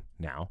One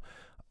now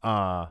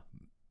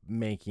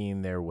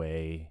making their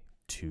way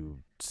to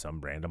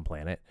some random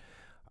planet.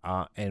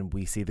 And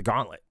we see the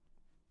Gauntlet.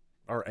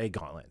 Or a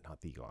Gauntlet,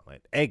 not the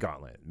Gauntlet. A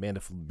Gauntlet.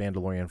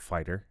 Mandalorian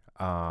fighter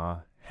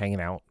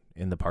hanging out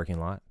in the parking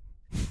lot.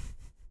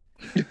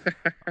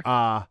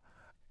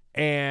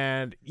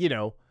 And, you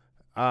know,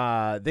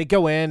 They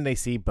go in, they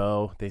see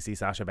Bo, they see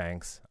Sasha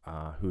Banks,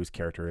 whose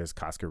character is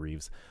Casca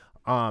Reeves.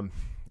 And,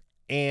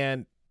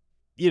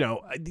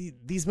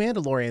 these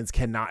Mandalorians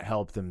cannot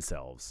help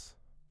themselves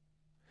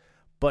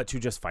but to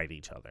just fight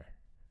each other.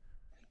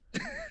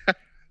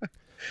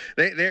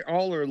 They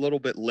all are a little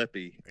bit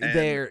lippy. And,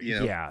 they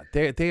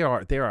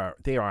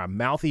are a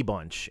mouthy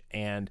bunch.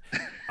 And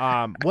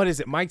what is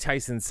it? Mike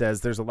Tyson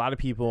says there's a lot of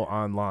people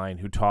online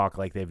who talk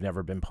like they've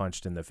never been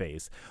punched in the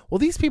face. Well,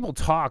 these people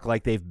talk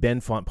like they've been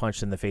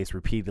punched in the face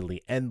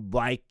repeatedly and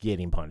like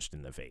getting punched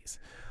in the face.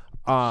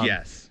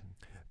 Yes,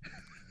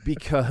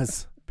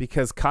 because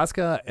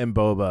Casca and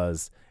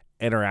Boba's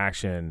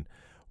interaction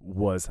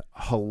was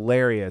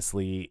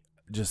hilariously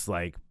just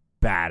like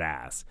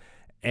badass.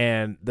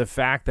 And the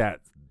fact that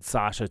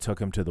Sasha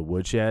took him to the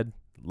woodshed,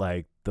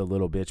 like the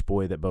little bitch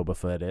boy that Boba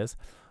Fett is,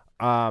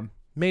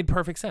 made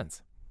perfect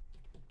sense.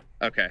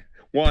 Okay.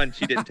 One,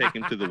 she didn't take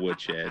him to the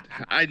woodshed.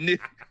 I knew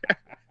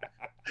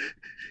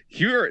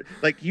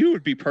you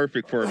would be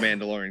perfect for a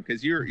Mandalorian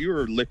because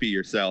you're lippy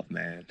yourself,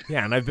 man.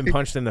 Yeah, and I've been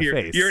punched in the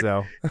face.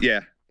 So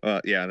yeah,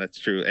 that's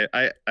true.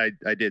 I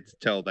did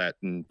tell that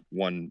in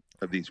one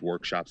of these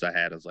workshops I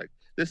had. I was like,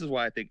 this is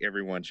why I think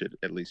everyone should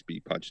at least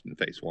be punched in the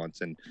face once.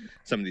 And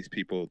some of these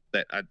people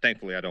that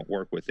thankfully I don't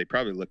work with, they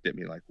probably looked at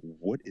me like,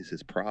 what is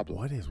his problem?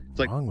 What is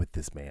wrong with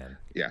this man?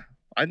 Yeah,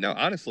 I know.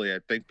 Honestly, I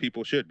think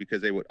people should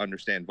because they would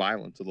understand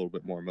violence a little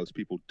bit more. Most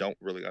people don't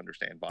really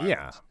understand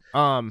violence.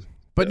 Yeah.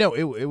 But no,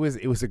 it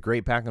was a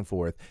great back and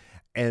forth.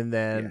 And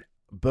then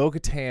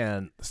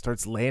Bo-Katan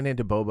starts laying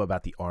into Boba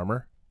about the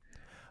armor.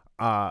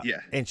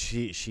 And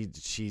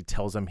she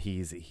tells him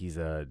he's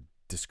a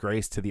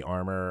disgrace to the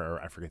armor, or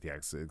I forget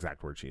the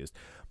exact word she used,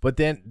 but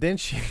then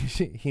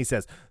he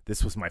says,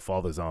 "This was my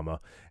father's armor,"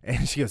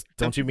 and she goes,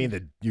 "Don't you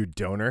mean your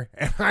donor?"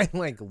 And I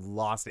like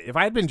lost it. If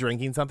I had been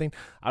drinking something,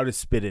 I would have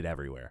spit it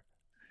everywhere.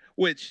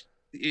 Which,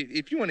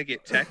 if you want to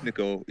get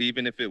technical,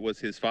 even if it was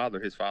his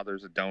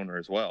father's a donor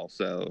as well.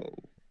 So,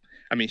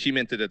 I mean, she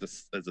meant it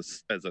as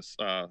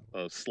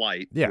a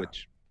slight. Yeah.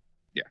 Which,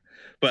 yeah.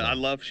 But I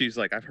love. She's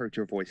like, "I've heard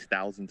your voice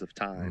thousands of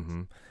times."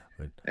 Mm-hmm.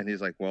 And he's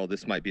like, well,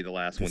 this might be the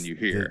last one you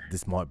hear.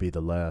 This might be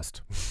the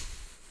last.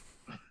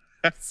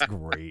 That's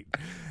great.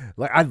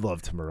 Like, I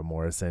love Tamura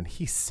Morrison.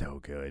 He's so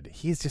good.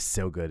 He's just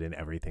so good in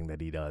everything that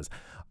he does.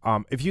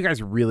 If you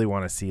guys really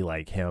want to see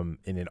like him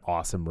in an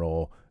awesome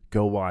role,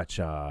 go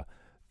watch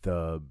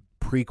the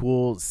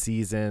prequel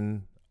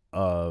season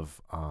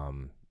of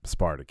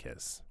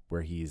Spartacus,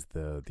 where he's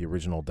the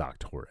original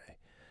Doctore.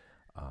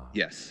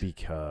 Yes.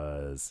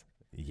 Because,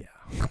 yeah.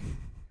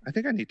 I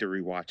think I need to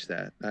rewatch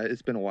that.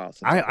 It's been a while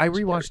since I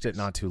rewatched it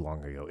not too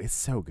long ago. It's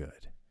so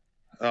good.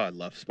 Oh, I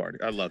love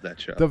Spartacus. I love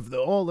that show.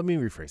 Let me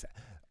rephrase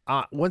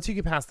that. Once you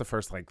get past the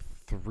first like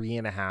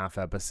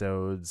 3.5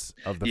 episodes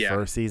of the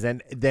first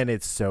season, then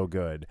it's so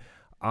good.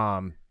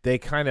 They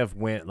kind of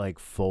went like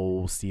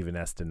full Stephen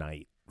S.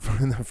 Knight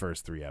for the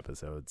first 3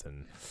 episodes,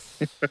 and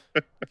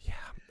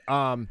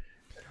yeah.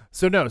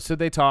 So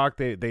they talk,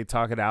 they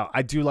talk it out.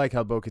 I do like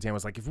how Bo-Katan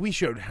was like, if we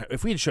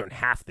had shown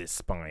half this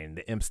spine,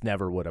 the imps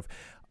never would have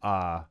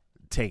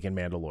taken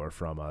Mandalore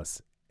from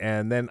us.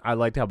 And then I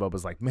liked how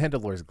Boba's like,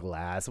 Mandalore's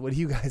glass. What do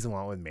you guys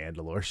want with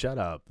Mandalore? Shut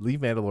up. Leave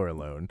Mandalore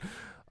alone.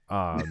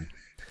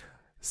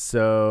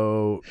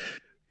 So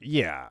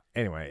yeah.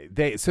 Anyway,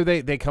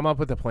 they come up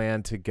with a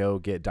plan to go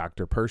get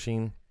Dr.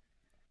 Pershing,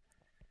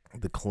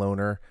 the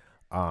cloner.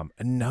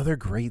 Another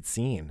great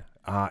scene.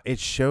 It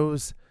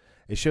shows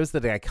the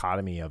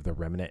dichotomy of the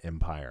Remnant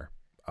Empire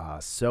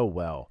so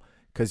well,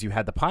 because you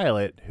had the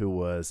pilot who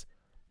was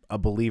a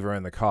believer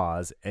in the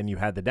cause, and you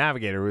had the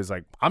navigator who was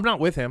like, I'm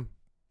not with him.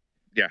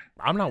 Yeah,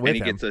 I'm not with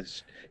him.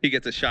 He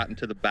gets a shot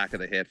into the back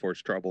of the head for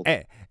his trouble.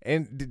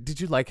 And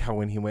did you like how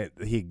when he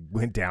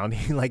went down,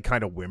 he like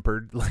kind of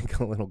whimpered like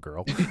a little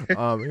girl?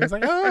 He was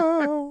like,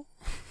 oh.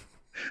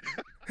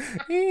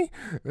 It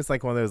was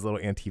like one of those little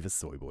Antifa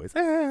soy boys.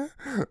 Yeah.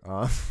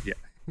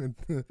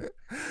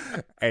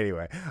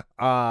 Anyway,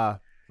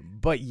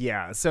 but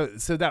yeah, so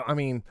that, I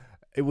mean,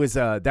 it was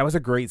that was a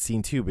great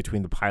scene too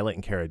between the pilot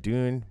and Cara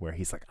Dune, where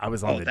he's like, I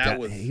was on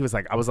he was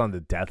like, I was on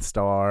the Death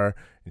Star,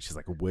 and she's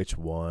like, which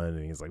one?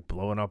 And he's like,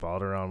 blowing up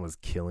Alderaan was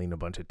killing a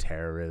bunch of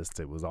terrorists.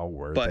 It was all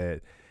worth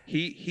it.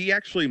 He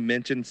actually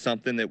mentioned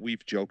something that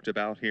we've joked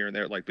about here and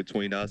there, like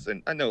between us,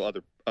 and I know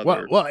other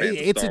well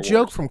it's a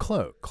joke from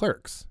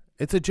Clerks.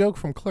 It's a joke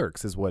from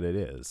Clerks, is what it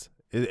is.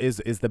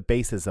 Is the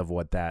basis of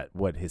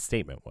what his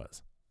statement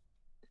was.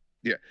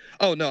 Yeah.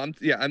 Oh no. And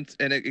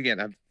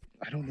again,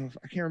 I don't know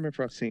I can't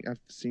remember if I've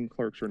seen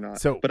Clerks or not.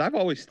 So, but I've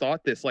always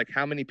thought this, like,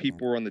 how many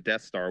people were on the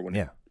Death Star when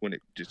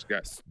it just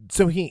got.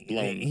 So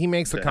he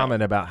makes a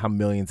comment about how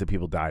millions of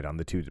people died on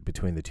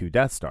between the two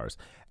Death Stars,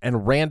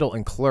 and Randall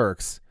in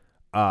Clerks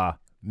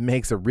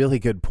makes a really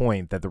good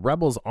point that the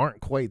rebels aren't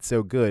quite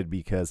so good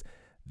because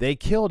they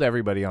killed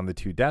everybody on the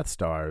 2 Death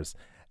Stars.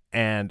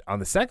 And on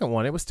the second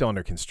one, it was still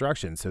under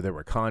construction. So there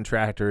were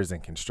contractors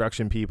and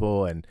construction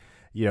people, and,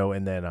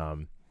 and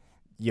then,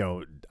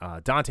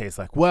 Dante's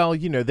like, well,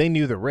 they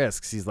knew the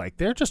risks. He's like,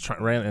 they're just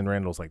trying, and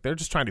Randall's like, they're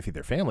just trying to feed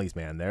their families,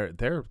 man.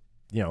 They're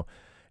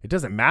it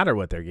doesn't matter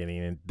what they're getting,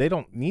 and they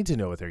don't need to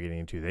know what they're getting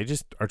into. They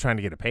just are trying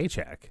to get a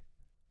paycheck.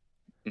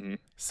 Mm-hmm.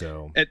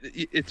 So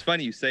it's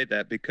funny you say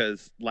that,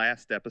 because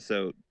last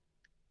episode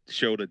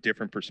showed a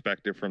different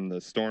perspective from the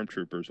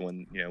stormtroopers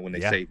when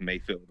they saved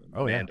Mayfield and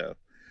Mando. Yeah.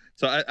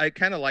 So I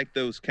kind of like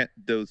those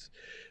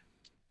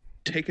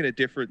taking a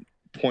different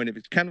point of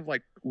it. Kind of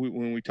like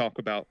when we talk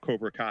about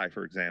Cobra Kai,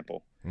 for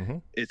example. Mm-hmm.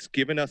 It's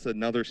given us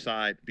another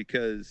side,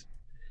 because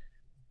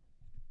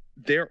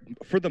there,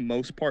 for the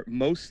most part,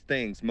 most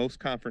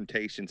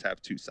confrontations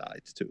have two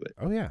sides to it.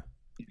 Oh yeah.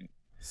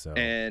 So,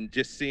 and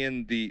just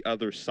seeing the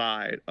other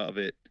side of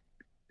it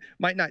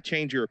might not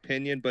change your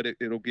opinion, but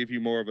it'll give you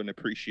more of an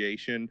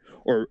appreciation,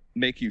 or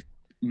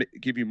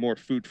give you more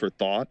food for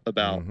thought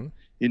about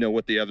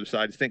what the other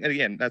side is thinking. And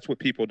again, that's what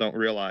people don't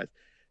realize.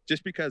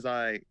 Just because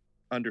I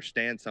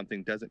understand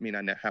something doesn't mean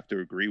I have to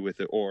agree with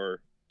it,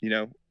 or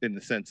in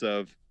the sense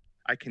of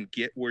I can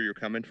get where you're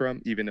coming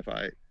from even if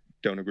I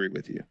don't agree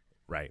with you.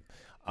 Right.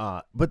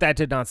 But that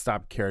did not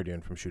stop Cara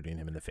Dune from shooting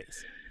him in the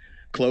face.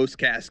 Closed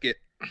casket.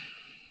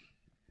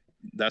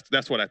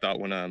 That's what I thought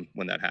when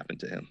that happened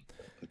to him.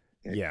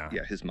 Yeah.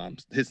 Yeah, his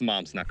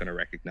mom's not going to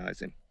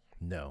recognize him.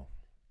 No.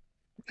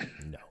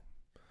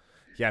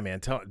 Yeah,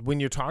 man. When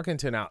you're talking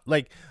to now,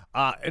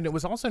 and it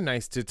was also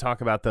nice to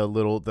talk about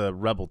the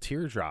rebel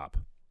teardrop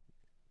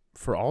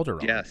for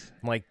Alderaan. Yes.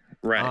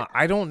 Right.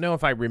 I don't know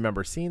if I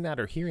remember seeing that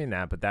or hearing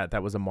that, but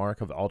that was a mark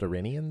of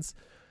Alderaanians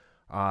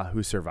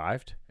who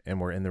survived and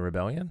were in the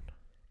rebellion.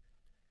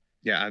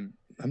 Yeah,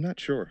 I'm not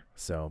sure.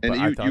 So,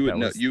 and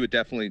but you would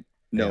definitely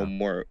know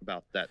more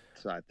about that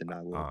side than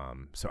I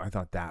would. So I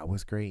thought that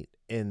was great.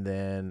 And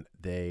then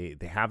they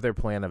have their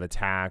plan of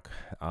attack,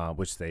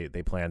 which they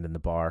planned in the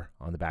bar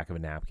on the back of a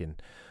napkin.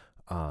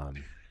 Sorry.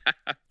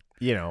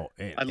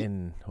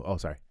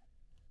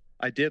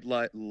 I did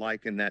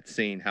like in that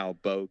scene how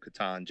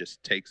Bo-Katan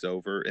just takes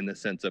over, in the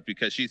sense of,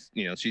 because she's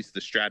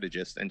the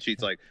strategist, and she's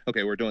like,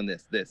 okay, we're doing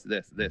this.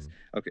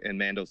 Okay. And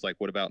Mando's like,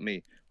 what about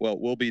me? Well,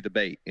 we'll be the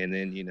bait. And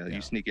then,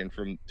 you sneak in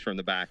from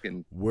the back,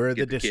 and we're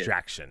the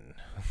distraction.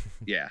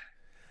 Yeah.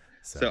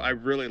 So I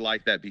really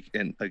like that.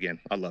 And again,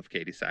 I love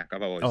Katie Sack.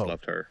 I've always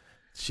loved her.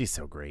 She's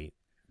so great.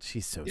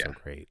 She's so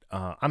great.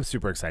 I'm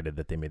super excited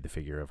that they made the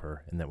figure of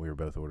her, and that we were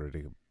both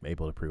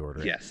able to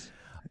pre-order it. Yes.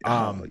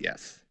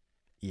 Yes.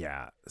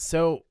 Yeah.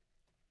 So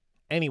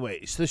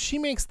anyway, so she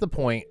makes the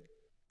point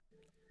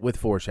with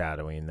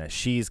foreshadowing that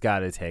she's got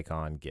to take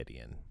on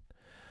Gideon.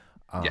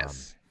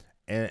 Yes.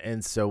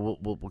 And so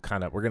we're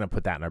going to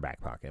put that in our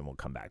back pocket, and we'll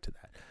come back to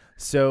that.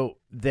 So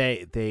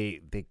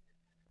they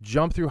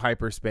jump through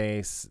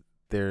hyperspace.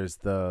 There's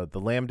the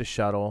Lambda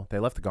shuttle. They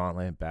left the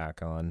gauntlet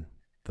back on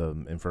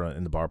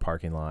in the bar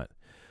parking lot.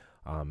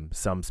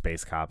 Some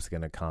space cop's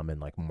going to come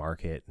and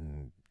mark it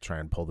and try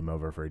and pull them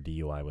over for a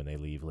DUI when they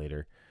leave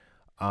later.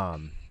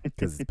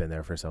 Because it's been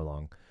there for so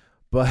long.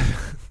 But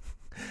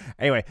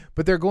anyway,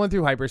 they're going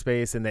through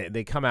hyperspace, and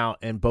they come out,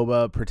 and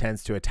Boba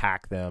pretends to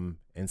attack them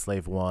in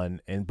Slave One,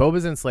 and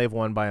Boba's in Slave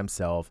One by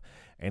himself,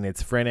 and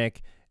it's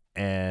Fennec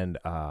and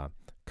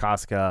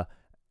Casca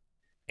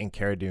and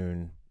Cara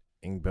Dune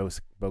and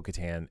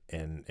Bo-Katan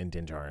and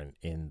Din Djarin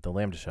in the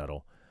Lambda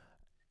shuttle.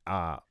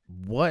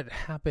 What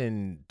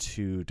happened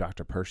to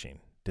Dr. Pershing?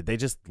 Did they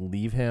just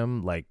leave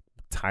him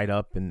tied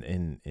up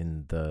in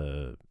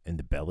the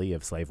belly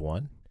of Slave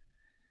One?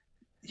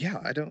 Yeah,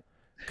 I don't,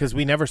 because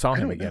we never saw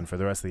him again for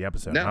the rest of the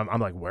episode. No. I'm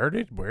like, where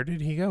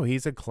did he go?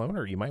 He's a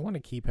cloner. You might want to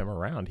keep him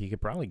around. He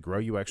could probably grow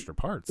you extra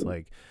parts.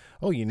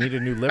 Oh, you need a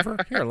new liver?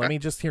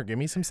 Here, give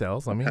me some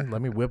cells. Let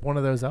me whip one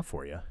of those up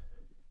for you.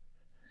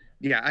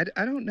 Yeah,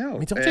 I don't know.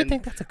 Don't you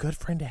think that's a good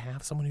friend to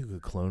have? Someone who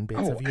could clone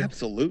bits of you? Oh,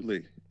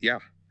 absolutely. Yeah.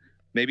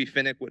 Maybe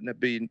Fennec wouldn't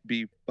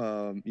be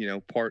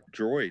part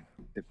droid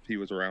if he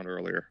was around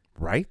earlier.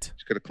 Right?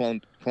 She could have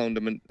cloned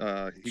him, and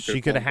she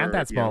could have had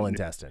that small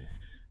intestine.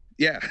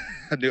 Yeah,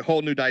 a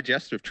whole new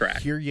digestive tract.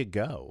 Here you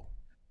go.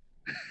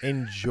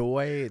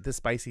 Enjoy the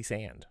spicy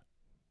sand.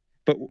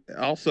 But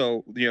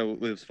also, it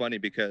was funny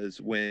because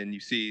when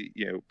you see,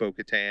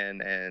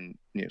 Bo-Katan and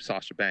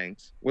Sasha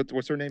Banks,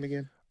 what's her name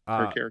again?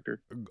 Her character?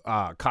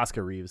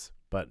 Casca Reeves,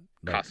 but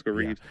Casca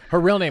Reeves. Yeah. Her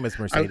real name is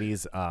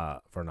Mercedes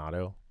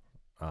Varnado.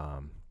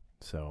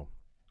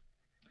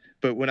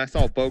 But when I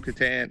saw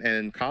Bo-Katan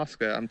and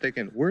Casca, I'm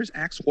thinking, where's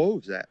Axe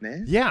Woves at,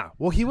 man? Yeah,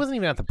 well, he wasn't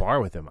even at the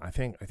bar with him. I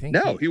think.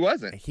 No, he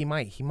wasn't. He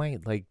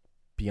might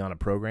be on a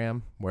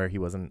program where he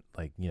wasn't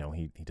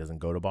he doesn't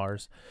go to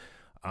bars,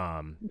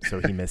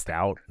 so he missed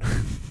out.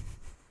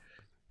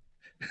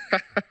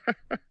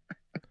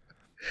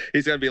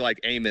 He's gonna be like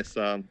Amos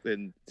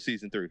in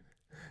season 3.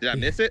 Did I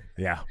miss it?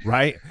 Yeah,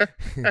 right.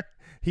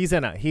 He's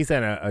in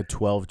a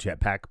 12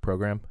 jetpack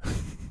program.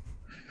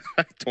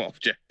 12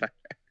 jetpack.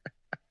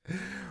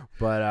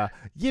 But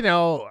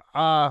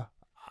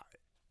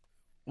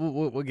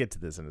we'll get to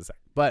this in a sec.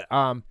 But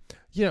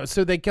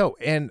so they go,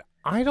 and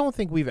I don't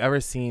think we've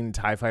ever seen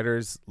TIE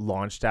fighters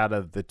launched out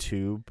of the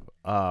tube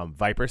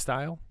Viper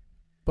style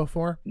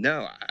before.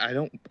 No, I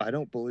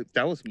don't believe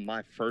that was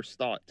my first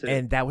thought too.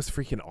 And that was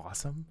freaking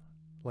awesome.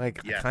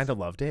 Like, Yes. I kind of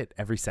loved it,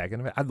 every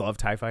second of it. I love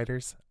TIE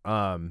fighters.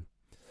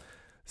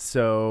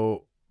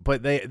 So,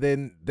 but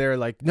they're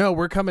like, no,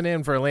 we're coming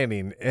in for a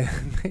landing, and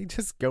they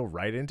just go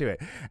right into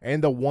it.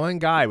 And the one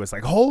guy was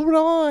like, hold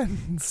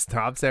on,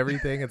 stops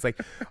everything. It's like,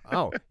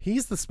 oh,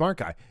 he's the smart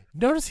guy.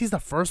 Notice he's the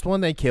first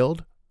one they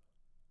killed.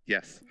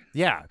 Yes.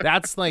 Yeah,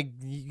 that's like,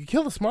 you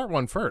kill the smart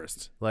one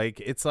first.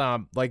 Like, it's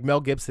like Mel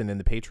Gibson in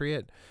The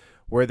Patriot,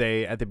 where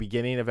they, at the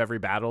beginning of every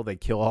battle, they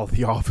kill all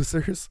the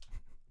officers.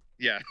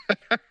 Yeah.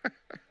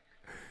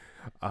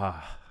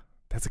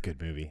 That's a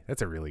good movie.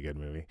 That's a really good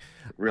movie.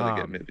 Really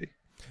good movie.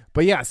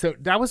 But yeah, so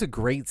that was a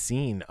great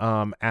scene.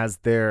 As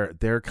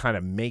they're kind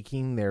of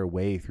making their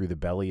way through the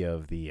belly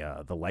of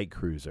the light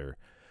cruiser,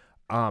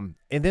 and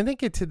then they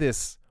get to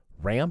this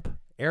ramp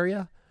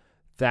area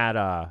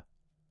that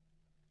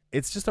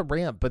it's just a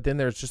ramp, but then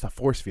there's just a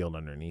force field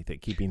underneath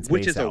it, keeping space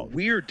Which is out. a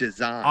weird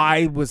design.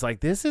 I was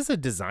like, this is a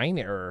design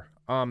error.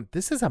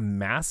 This is a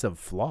massive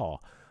flaw.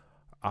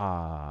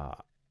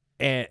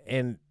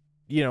 And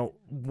you know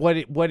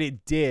what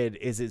it did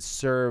is it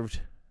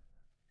served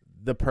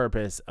the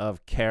purpose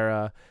of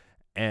Kara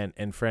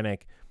and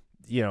Fennec,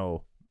 you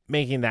know,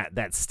 making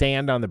that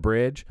stand on the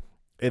bridge,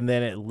 and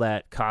then it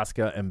let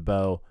Casca and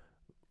Bo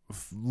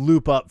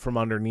loop up from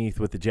underneath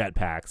with the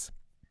jetpacks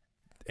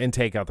and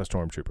take out the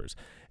stormtroopers.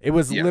 It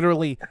was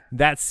literally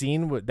that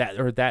scene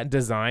that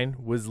design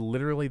was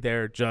literally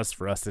there just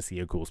for us to see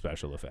a cool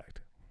special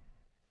effect.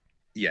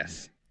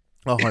 Yes.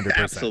 100%.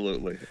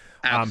 Absolutely.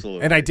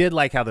 Absolutely. And I did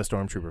like how the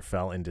stormtrooper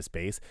fell into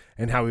space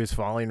and how he was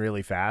falling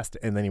really fast,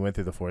 and then he went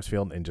through the force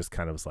field and just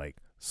kind of was like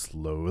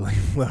slowly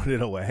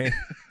floated away.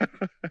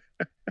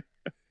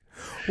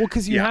 Well,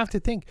 because you have to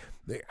think,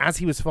 as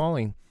he was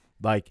falling,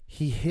 like,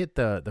 he hit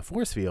the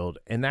force field,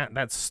 and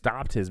that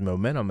stopped his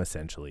momentum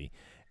essentially.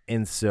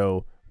 And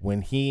so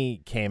when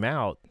he came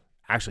out,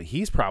 actually,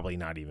 he's probably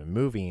not even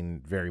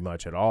moving very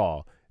much at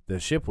all. The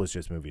ship was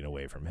just moving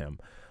away from him,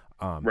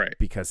 right?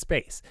 Because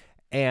space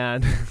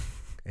and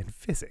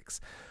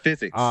physics.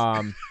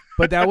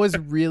 But that was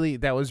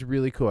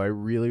really cool. I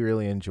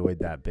really enjoyed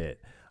that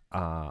bit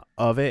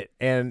of it,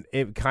 and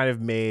it kind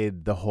of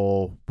made the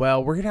whole,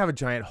 well, we're gonna have a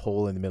giant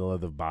hole in the middle of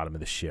the bottom of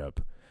the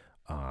ship,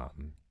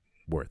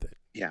 worth it.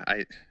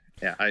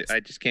 I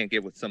just can't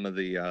get with some of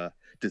the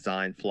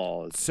design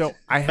flaws. So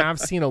I have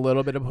seen a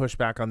little bit of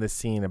pushback on this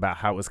scene about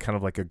how it was kind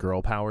of like a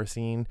girl power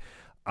scene,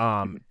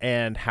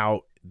 and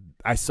how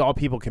I saw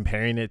people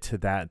comparing it to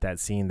that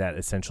scene that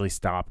essentially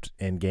stopped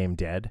Endgame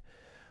dead,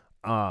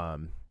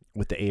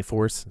 with the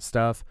A-Force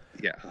stuff.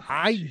 Yeah.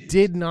 I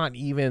did not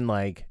even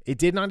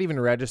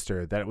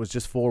register that it was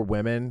just 4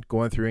 women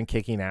going through and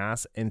kicking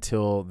ass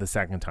until the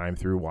second time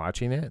through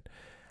watching it.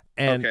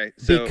 And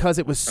because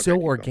it was so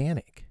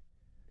organic.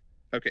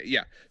 Okay,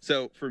 yeah.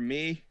 So for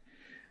me,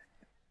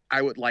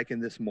 I would liken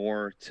this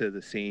more to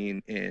the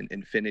scene in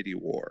Infinity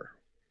War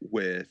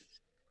with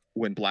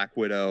when Black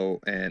Widow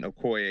and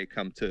Okoye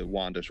come to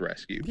Wanda's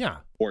rescue. Yeah.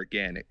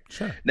 Organic.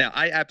 Sure. Now,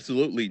 I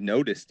absolutely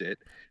noticed it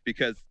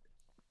because,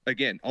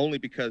 again, only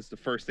because the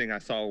first thing I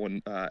saw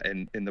when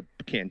in the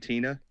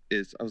cantina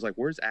is I was like,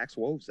 where's Axe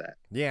Woves at?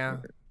 Yeah.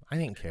 I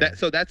didn't care.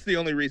 So that's the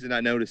only reason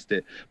I noticed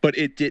it. But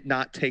it did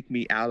not take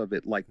me out of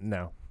it like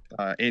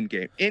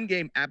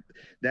Endgame.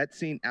 That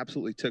scene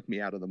absolutely took me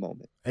out of the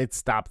moment. It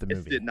stopped the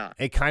movie. It did not.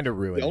 It kind of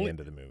ruined the end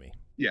of the movie.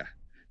 Yeah.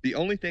 The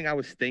only thing I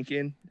was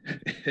thinking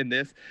in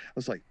this, I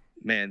was like,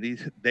 man,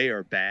 they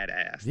are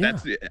badass. Yeah.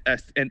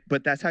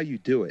 But that's how you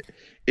do it.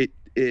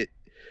 It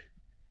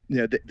you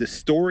know, the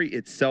story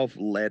itself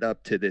led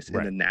up to this in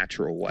a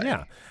natural way.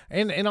 Yeah.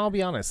 And I'll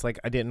be honest, like,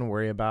 I didn't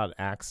worry about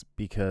Axe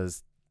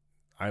because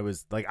I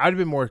was like, I'd have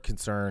been more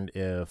concerned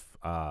if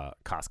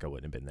Casca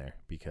wouldn't have been there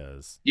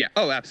because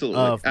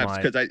absolutely, of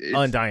my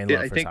undying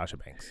love for Sasha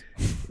Banks.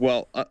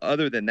 Well,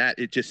 other than that,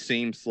 it just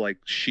seems like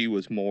she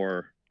was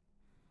more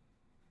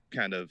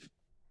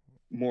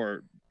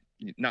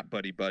not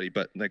buddy,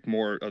 but like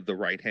more of the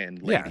right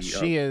hand lady. Yeah,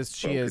 she is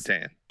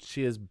Katan.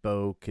 She is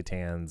Bo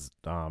Katan's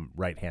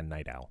right hand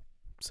night owl.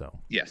 So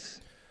yes.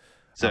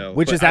 So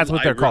that's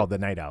what they're called, the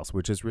Night Owls,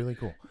 which is really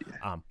cool.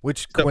 Yeah.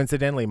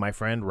 Coincidentally, my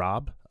friend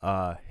Rob,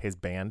 his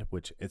band,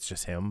 which it's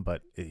just him,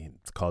 but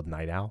it's called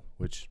Night Owl,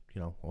 which,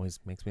 you know, always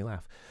makes me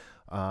laugh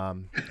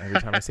every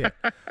time I see it.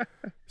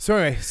 So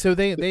anyway, so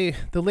the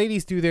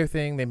ladies do their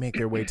thing. They make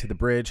their way to the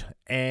bridge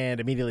and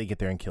immediately get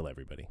there and kill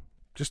everybody.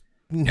 Just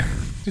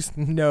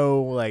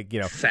no, like, you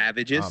know,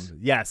 savages.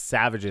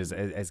 Savages,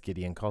 as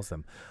Gideon calls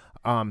them.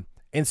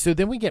 And so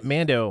then we get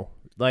Mando,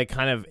 like,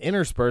 kind of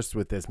interspersed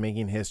with this,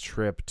 making his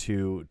trip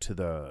to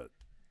the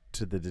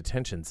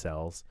detention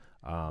cells,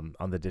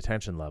 on the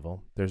detention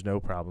level. There's no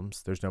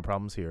problems. There's no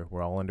problems here.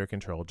 We're all under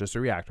control. Just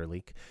a reactor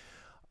leak.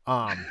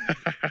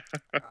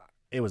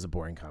 It was a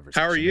boring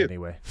conversation. How are you?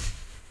 Anyway.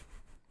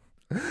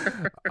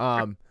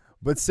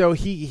 But so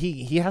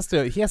he has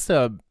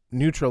to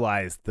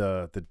neutralize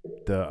the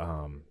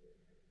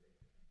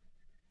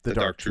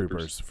Dark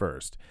Troopers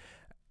first.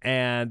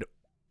 And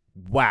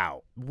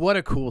wow, what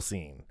a cool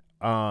scene.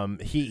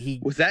 He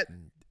was that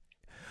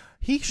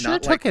he sure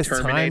took his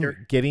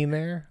time getting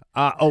there.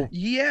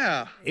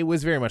 Yeah. It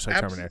was very much like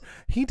Terminator.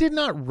 He did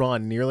not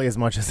run nearly as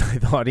much as I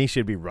thought he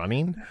should be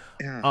running.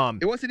 Yeah.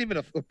 It wasn't even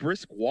a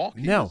brisk walk.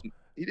 No.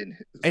 He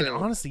didn't. And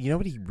honestly, you know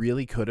what he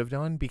really could have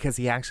done, because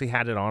he actually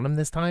had it on him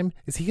this time,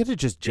 is he could have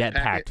just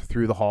jetpacked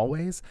through the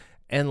hallways,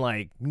 and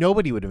like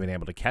nobody would have been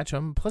able to catch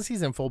him. Plus,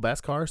 he's in full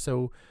Beskar,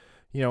 so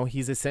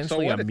he's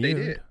essentially so what immune. If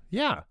they did?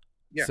 Yeah.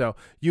 So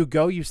you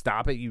go, you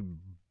stop it,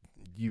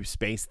 you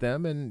space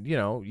them, and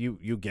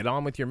you get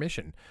on with your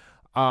mission.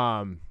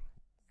 But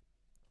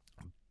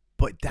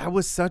that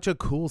was such a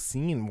cool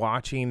scene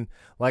watching.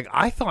 Like,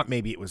 I thought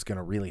maybe it was going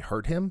to really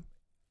hurt him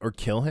or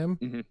kill him.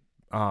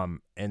 Mm-hmm.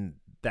 And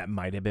that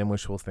might have been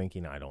wishful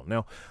thinking. I don't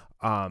know.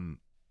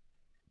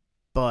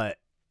 But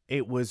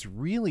it was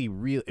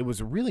it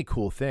was a really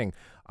cool thing.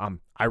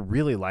 I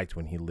really liked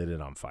when he lit it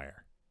on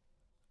fire.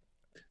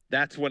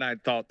 That's when I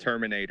thought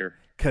Terminator.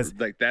 Because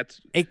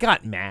it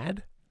got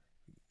mad.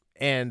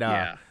 And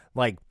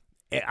like,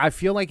 I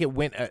feel like it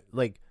went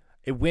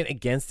it went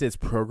against its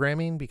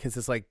programming, because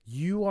it's like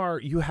you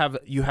have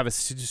a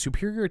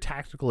superior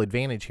tactical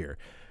advantage here.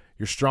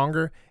 You're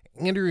stronger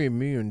and you're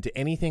immune to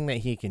anything that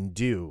he can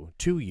do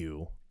to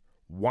you.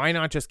 Why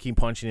not just keep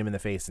punching him in the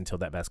face until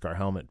that Beskar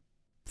helmet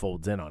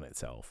folds in on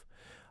itself,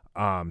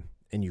 and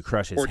you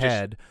crush his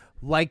head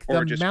like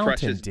the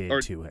mountain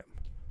did to him?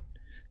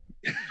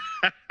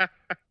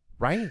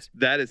 Right?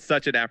 That is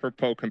such an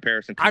apropos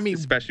comparison. I mean,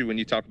 especially when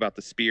you talk about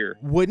the spear.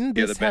 Wouldn't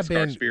this have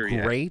been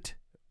great?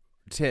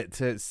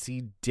 To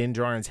see Din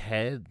Djarin's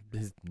head,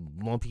 his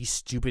lumpy,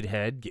 stupid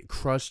head, get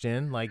crushed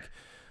in like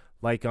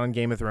on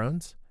Game of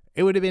Thrones?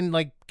 It would have been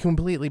like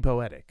completely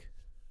poetic.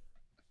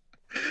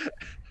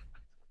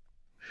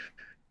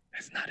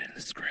 That's not in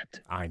the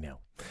script. I know.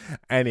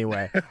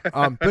 Anyway,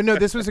 but no,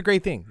 this was a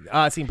great thing.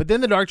 Scene. But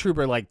then the Dark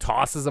Trooper like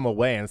tosses him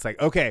away, and it's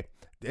like, okay,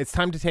 it's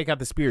time to take out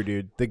the spear,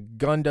 dude. The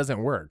gun doesn't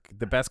work.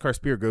 The Beskar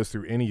spear goes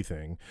through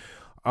anything.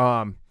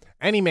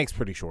 And he makes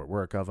pretty short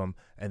work of them,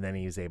 and then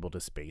he's able to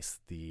space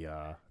the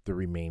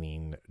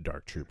remaining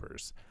Dark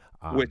Troopers.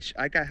 Which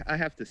I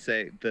have to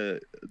say,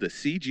 the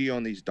CG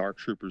on these Dark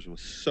Troopers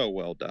was so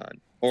well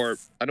done. Or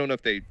I don't know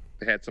if they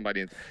had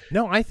somebody in.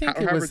 No, I think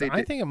it was.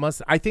 I think it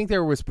must. I think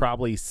there was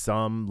probably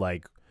some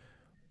like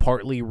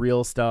partly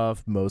real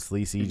stuff,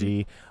 mostly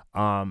CG.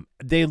 Mm-hmm.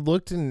 They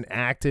looked and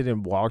acted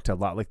and walked a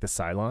lot like the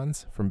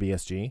Cylons from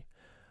BSG.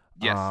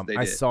 Yes, they did.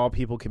 I saw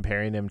people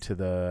comparing them to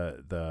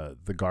the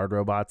guard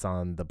robots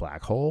on the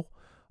Black Hole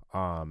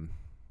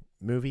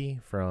movie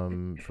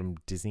from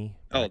Disney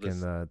back in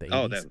the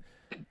 80s.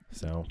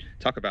 So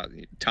talk about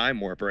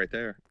time warp right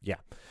there. Yeah.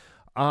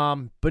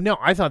 But no,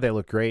 I thought they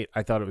looked great.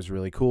 I thought it was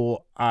really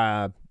cool.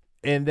 And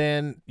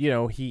then,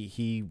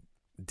 he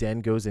then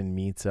goes and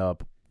meets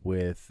up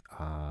with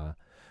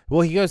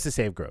he goes to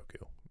save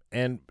Grogu.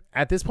 And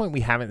at this point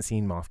we haven't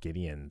seen Moff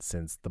Gideon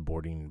since the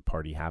boarding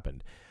party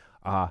happened.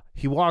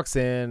 He walks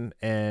in,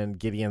 and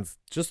Gideon's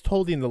just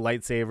holding the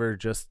lightsaber,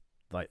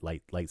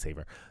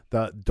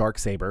 the dark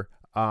saber,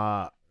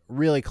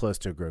 really close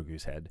to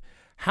Grogu's head.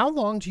 How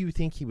long do you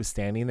think he was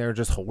standing there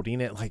just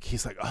holding it? Like,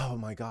 he's like, oh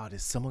my God,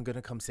 is someone going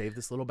to come save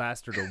this little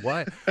bastard or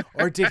what?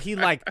 Or did he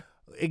like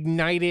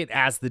ignite it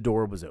as the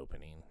door was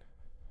opening?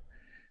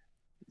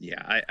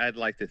 Yeah, I'd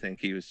like to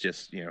think he was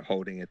just,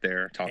 holding it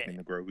there, talking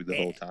to Grogu the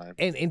whole time.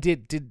 And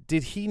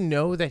did he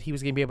know that he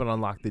was going to be able to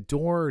unlock the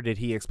door, or did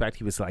he expect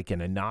he was like going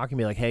to knock and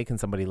be like, hey, can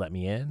somebody let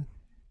me in?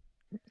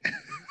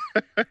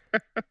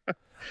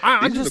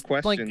 I'm just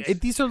like,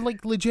 these are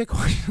like legit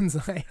questions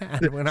I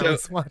had when I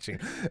was watching.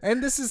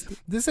 And this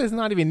is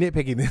not even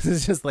nitpicking. This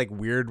is just like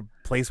weird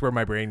place where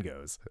my brain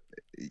goes.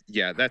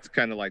 Yeah, that's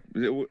kind of like,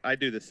 I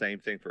do the same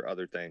thing for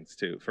other things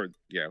too, for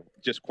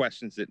just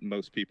questions that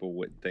most people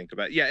wouldn't think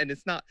about. Yeah, and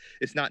it's not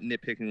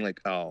nitpicking like,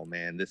 oh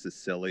man, this is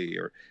silly,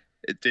 or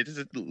it is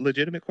a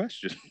legitimate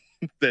question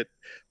that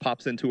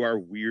pops into our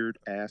weird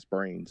ass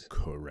brains.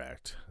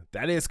 Correct.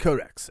 That is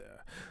correct,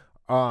 sir.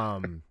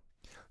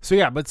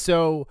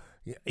 So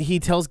he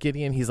tells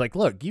Gideon, he's like,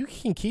 look, you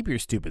can keep your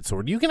stupid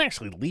sword. You can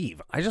actually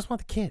leave. I just want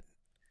the kid.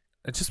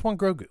 I just want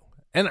Grogu.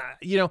 And,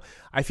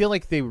 I feel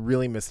like they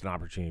really missed an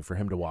opportunity for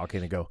him to walk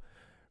in and go,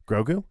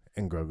 Grogu?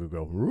 And Grogu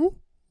go, Roo?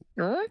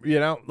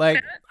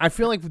 Like, I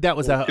feel like that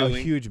was a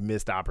huge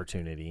missed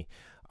opportunity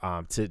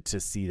to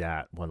see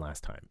that one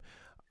last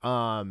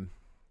time.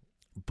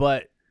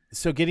 But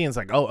so Gideon's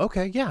like, oh,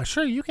 okay, yeah,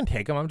 sure, you can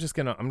take him. I'm just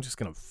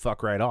gonna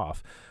fuck right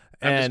off.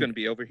 I'm just going to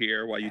be over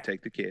here while you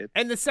take the kid.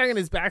 And the second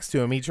his back's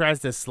to him, he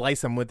tries to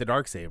slice him with the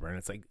Darksaber. And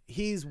it's like,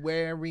 he's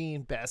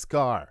wearing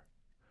Beskar.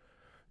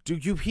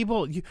 Dude, you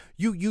people,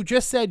 you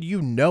just said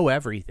you know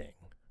everything.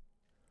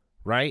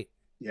 Right?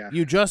 Yeah.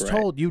 You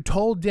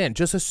told Din,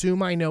 just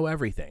assume I know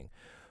everything.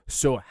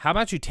 So how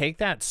about you take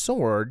that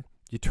sword,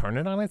 you turn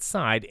it on its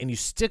side, and you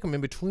stick him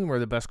in between where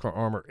the Beskar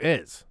armor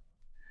is.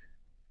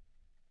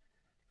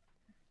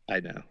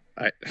 I know.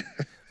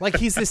 Like,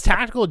 he's this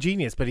tactical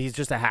genius, but he's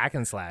just a hack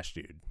and slash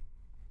dude.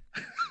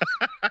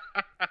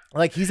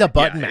 Like, he's a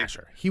button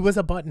masher. He was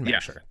a button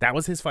masher. That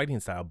was his fighting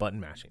style,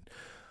 button mashing.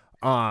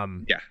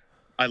 Yeah.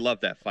 I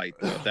love that fight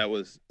though. That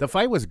was The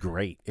fight was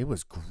great. It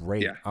was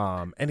great.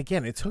 Yeah. And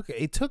again, it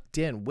took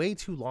Din way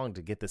too long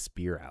to get the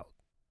spear out.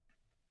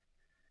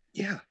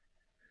 yeah,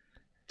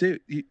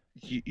 dude.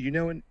 You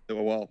know,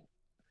 well,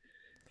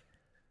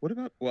 what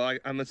about? Well,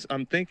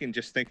 I'm thinking,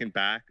 just thinking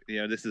back.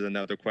 You know, this is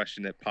another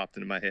question that popped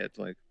into my head.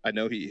 Like, I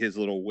know his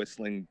little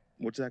whistling.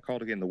 What's that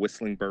called again? The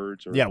whistling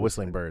birds, or Yeah,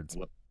 whistling birds.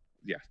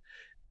 Yeah,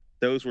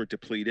 those were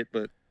depleted,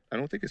 but I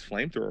don't think his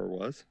flamethrower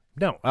was.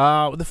 No,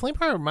 the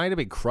flamethrower might have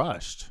been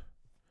crushed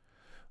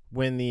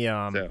when the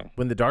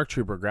when the Dark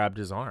Trooper grabbed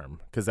his arm,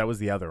 because that was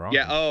the other arm.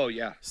 Yeah. Oh,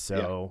 yeah.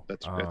 So yeah,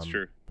 that's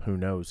true. Who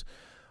knows?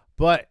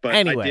 But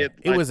anyway,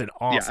 it was an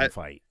awesome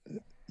fight.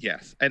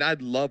 Yes, and I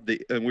love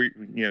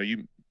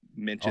you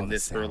mentioned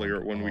this sound.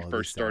 earlier when we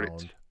first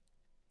started.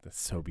 That's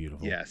so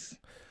beautiful. Yes.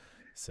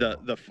 So.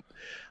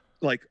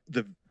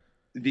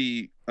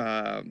 The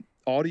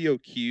audio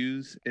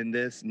cues in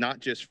this, not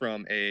just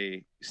from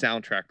a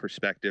soundtrack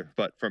perspective,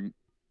 but from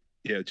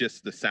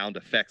just the sound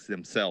effects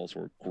themselves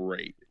were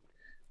great.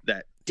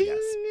 That ding,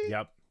 yes,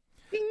 yep,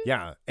 ding.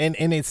 Yeah, and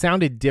it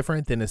sounded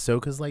different than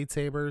Ahsoka's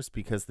lightsabers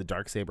because the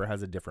Darksaber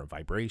has a different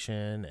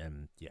vibration,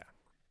 and yeah,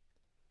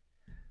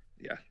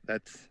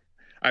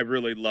 I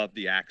really love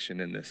the action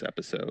in this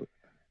episode,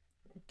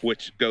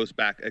 which goes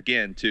back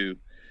again to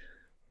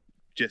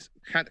just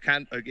kind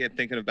of again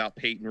thinking about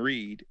Peyton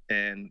Reed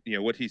and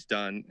what he's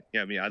done.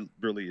 I mean, I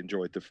really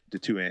enjoyed the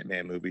two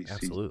Ant-Man movies.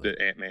 Absolutely.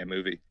 The Ant-Man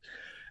movie,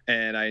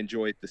 and I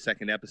enjoyed the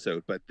second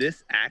episode. But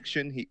this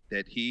action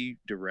that he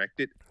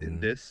directed in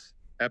this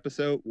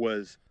episode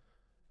was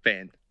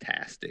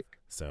fantastic.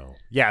 So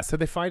so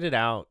they fight it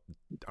out.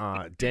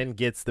 Den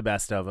gets the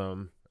best of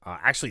him.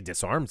 Actually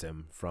disarms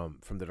him from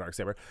the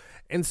Darksaber,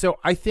 and so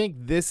I think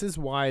this is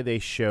why they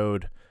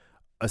showed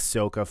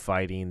Ahsoka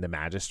fighting the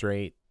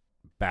Magistrate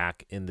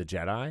back in the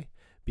Jedi,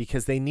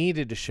 because they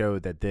needed to show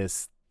that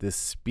this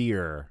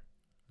spear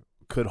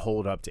could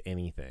hold up to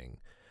anything.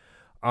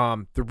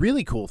 The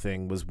really cool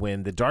thing was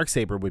when the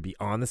Darksaber would be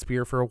on the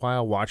spear for a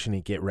while, watching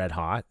it get red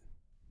hot.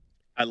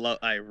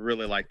 I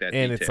really like that.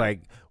 And detail. It's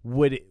like,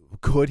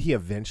 could he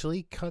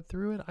eventually cut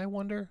through it? I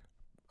wonder.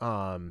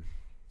 So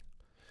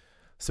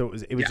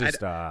it was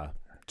just a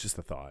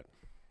thought.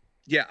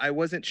 Yeah, I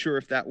wasn't sure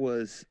if that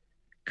was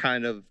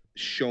kind of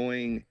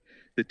showing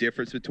the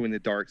difference between the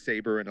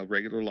Darksaber and a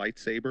regular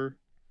lightsaber,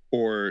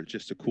 or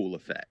just a cool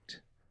effect.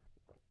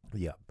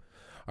 Yeah.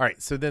 All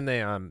right. So then they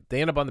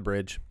end up on the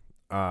bridge.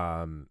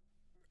 Din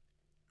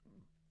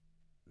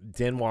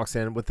walks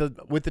in with the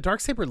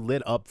Darksaber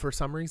lit up for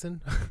some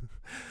reason.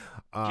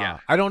 Yeah.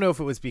 I don't know if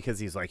it was because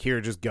he's like,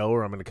 here, just go,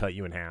 or I'm going to cut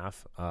you in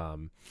half.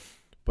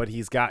 But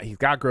he's got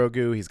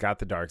Grogu, he's got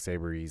the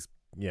Darksaber. He's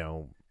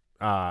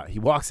he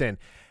walks in,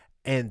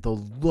 and the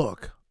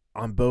look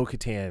on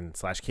Bo-Katan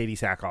 / Katie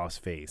Sackhoff's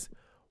face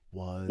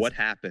was what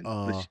happened.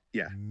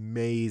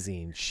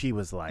 Amazing. She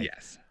was like,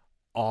 yes,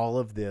 all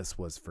of this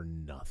was for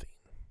nothing.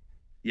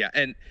 Yeah,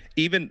 and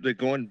even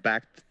going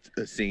back to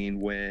the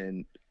scene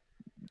when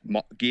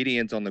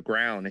Gideon's on the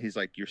ground and he's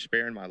like, "You're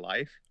sparing my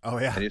life." Oh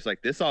yeah, and he's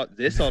like, "This ought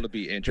to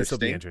be interesting." This will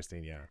be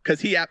interesting, yeah,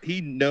 because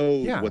he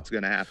knows what's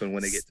going to happen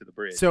when they get to the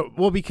bridge. So,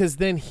 well, because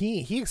then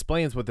he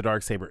explains what the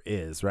Darksaber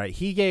is, right?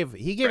 He gave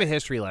a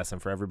history lesson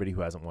for everybody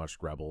who hasn't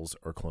watched Rebels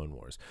or Clone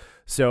Wars.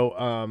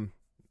 So,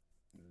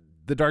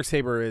 the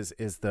Darksaber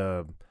is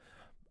the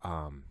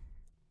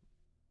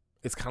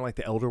it's kind of like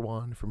the Elder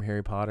Wand from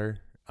Harry Potter.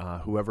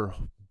 Whoever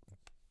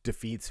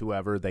defeats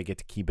whoever, they get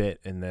to keep it,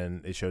 and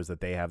then it shows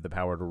that they have the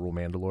power to rule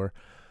Mandalore.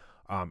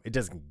 It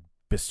doesn't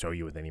bestow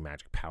you with any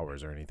magic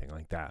powers or anything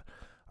like that.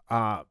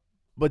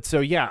 But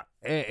so yeah,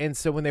 and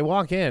so when they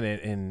walk in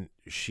and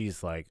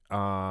she's like,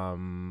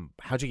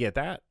 how'd you get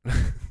that?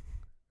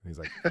 He's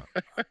like,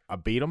 I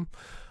beat him.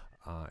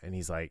 And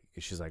she's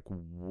like,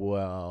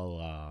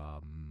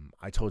 well,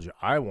 I told you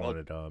I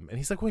wanted them. And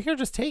he's like, well, here,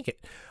 just take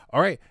it.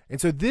 All right.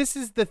 And so this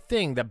is the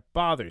thing that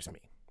bothers me.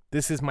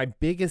 This is my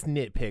biggest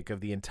nitpick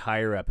of the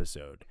entire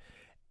episode.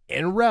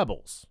 In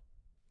Rebels,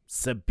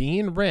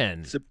 Sabine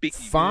Wren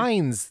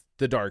finds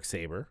the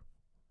Darksaber.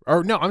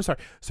 Or no, I'm sorry.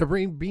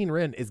 Sabine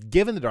Wren is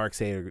given the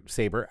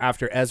Darksaber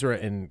after Ezra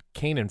and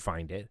Kanan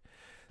find it.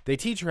 They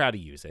teach her how to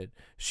use it.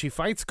 She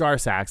fights Gar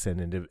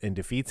Saxon and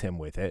defeats him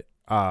with it.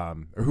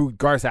 Who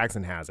Gar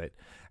Saxon has it.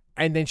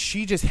 And then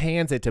she just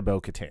hands it to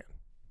Bo-Katan.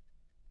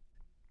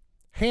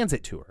 Hands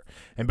it to her.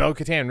 And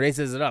Bo-Katan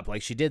raises it up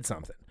like she did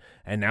something.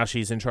 And now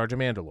she's in charge of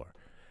Mandalore.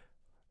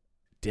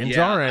 Din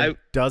Djarin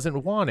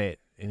doesn't want it.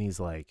 And he's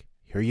like,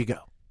 here you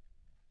go.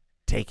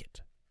 Take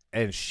it.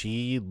 And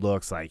she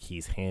looks like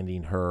he's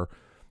handing her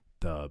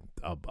a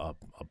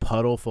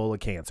puddle full of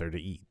cancer to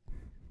eat.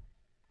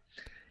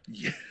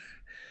 Yeah.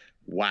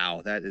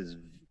 Wow.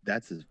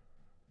 That's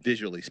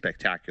visually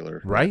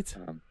spectacular. Right?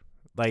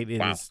 Like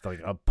it is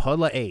like a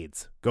puddle of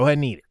AIDS. Go ahead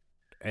and eat it.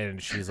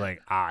 And she's like,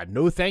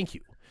 no, thank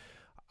you.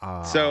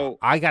 So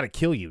I got to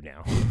kill you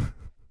now.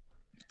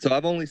 So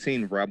I've only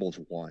seen Rebels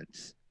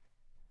once,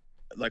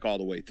 like all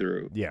the way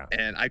through. Yeah.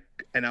 And I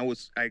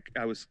was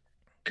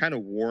kind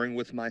of warring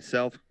with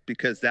myself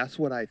because that's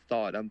what I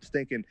thought. I'm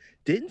thinking,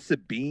 didn't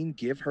Sabine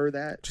give her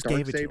that Just gave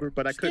dark it to saber? her.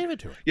 But I Just couldn't. gave it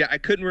to her. Yeah, I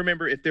couldn't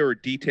remember if there were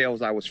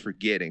details I was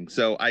forgetting.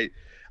 So I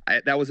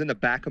that was in the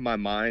back of my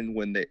mind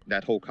when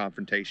that whole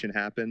confrontation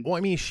happened. Well, I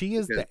mean, she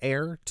is the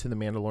heir to the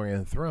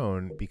Mandalorian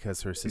throne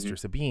because her sister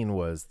Sabine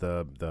was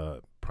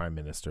the prime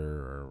minister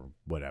or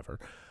whatever,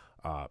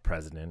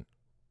 president.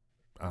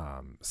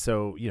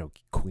 So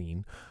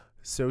queen.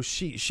 So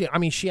she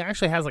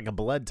actually has like a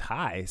blood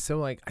tie. So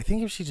like, I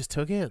think if she just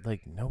took it,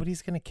 like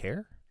nobody's gonna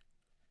care.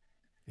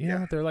 You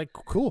know, they're like,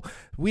 cool.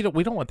 We don't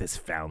want this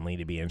Foundling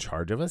to be in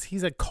charge of us.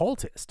 He's a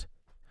cultist.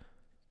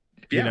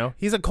 Yeah. You know,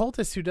 he's a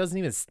cultist who doesn't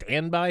even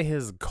stand by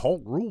his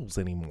cult rules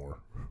anymore.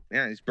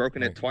 Yeah, he's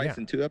broken it twice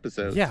in 2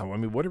 episodes. Yeah, I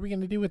mean, what are we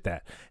gonna do with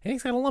that? And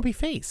he's got a lumpy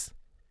face.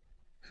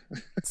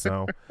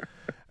 So,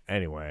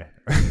 anyway.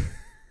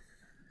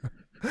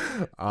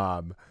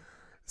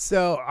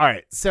 So, all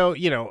right. So,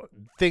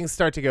 things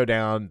start to go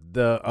down.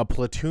 A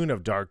platoon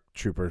of dark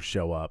troopers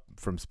show up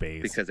from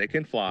space. Because they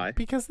can fly.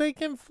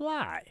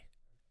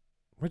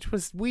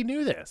 We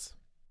knew this.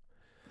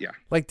 Yeah.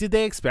 Like, did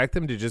they expect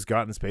them to just go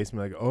out in space and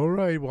be like, all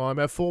right, well, I'm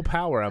at full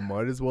power. I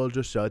might as well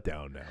just shut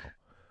down now.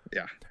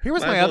 Yeah. Here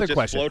was my other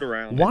question. Float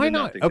around Why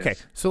not? Okay.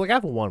 So, like, I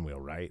have a one wheel,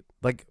 right?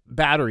 Like,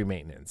 battery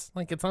maintenance.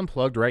 Like, it's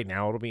unplugged right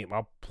now.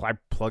 I'll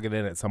plug it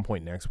in at some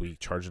point next week,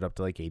 charge it up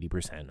to like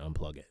 80%,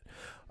 unplug it.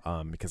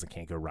 Because I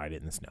can't go ride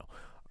it in the snow.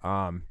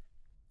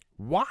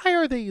 Why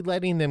are they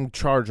letting them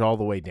charge all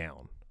the way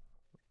down?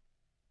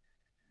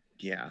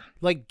 Yeah.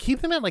 Like,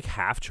 keep them at like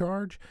half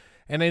charge.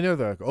 And I know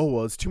they're like, oh,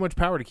 well, it's too much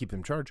power to keep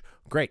them charged.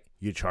 Great.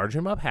 You charge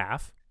them up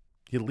half.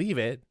 You leave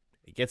it.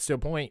 It gets to a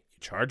point. You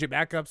charge it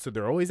back up so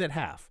they're always at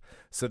half.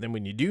 So then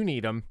when you do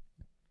need them,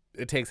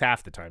 it takes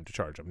half the time to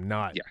charge them.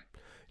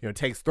 It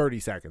takes 30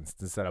 seconds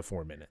instead of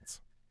 4 minutes.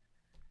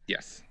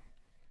 Yes.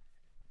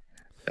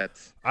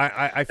 That's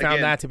I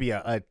found that to be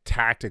a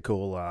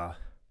tactical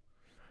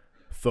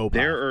faux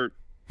pas.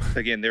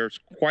 There's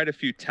quite a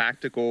few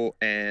tactical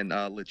and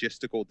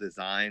logistical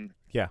design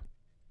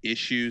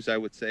issues, I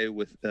would say,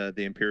 with the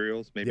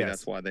Imperials. Maybe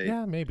that's why they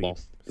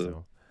lost.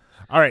 So.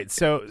 All right,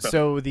 so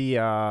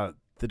the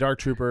Dark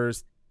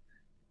Troopers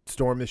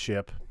storm the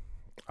ship.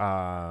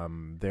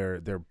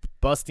 They're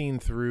busting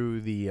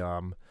through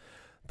the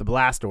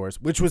blast doors,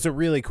 which was a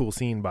really cool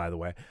scene, by the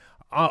way.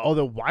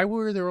 Although, why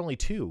were there only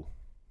 2?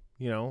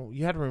 You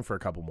had room for a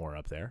couple more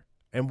up there.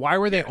 And why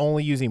were they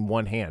only using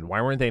one hand?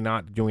 Why weren't they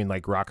not doing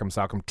like rock'em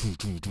sock'em?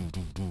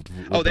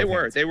 Oh, they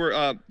were.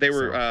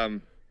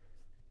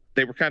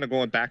 They were kind of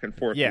going back and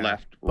forth,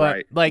 left,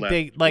 right. Like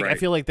left, right. I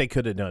feel like they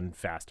could have done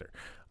faster.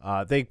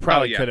 They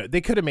probably could have.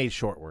 They could have made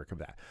short work of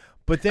that.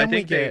 But then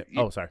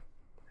sorry.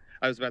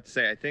 I was about to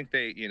say, I think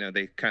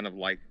they kind of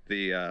liked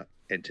the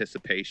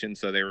anticipation,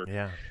 so they were.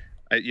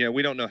 Yeah.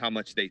 We don't know how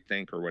much they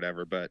think or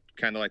whatever, but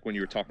kind of like when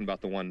you were talking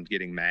about the one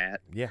getting mad.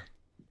 Yeah.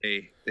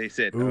 They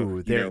said,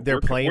 "Ooh, they're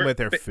playing with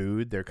their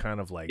food. They're kind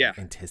of like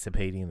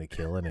anticipating the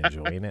kill and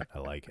enjoying it. I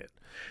like it.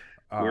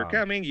 We're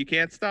coming. You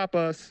can't stop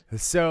us."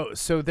 So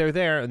they're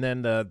there, and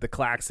then the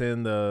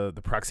klaxon,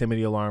 the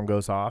proximity alarm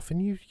goes off,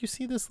 and you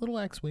see this little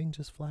X-wing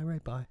just fly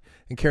right by,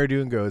 and Cara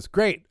Dune goes,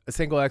 "Great, a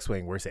single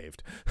X-wing. We're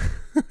saved."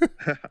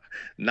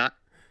 Not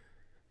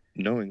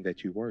knowing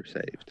that you were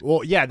saved.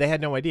 Well, yeah, they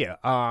had no idea.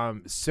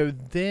 So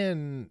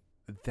then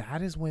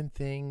that is when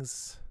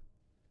things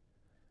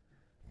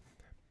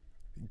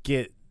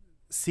get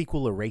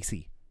sequel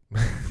racy.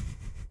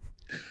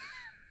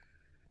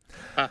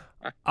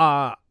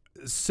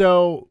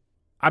 So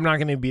I'm not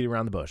going to beat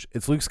around the bush.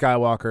 It's Luke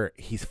Skywalker.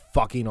 He's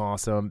fucking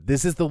awesome.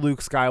 This is the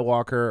Luke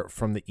Skywalker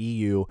from the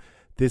EU.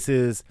 This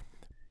is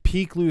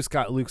peak Luke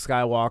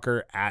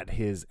Skywalker at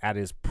his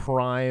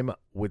prime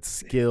with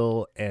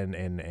skill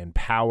and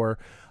power.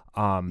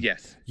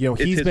 Yes. He's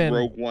his been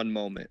Rogue One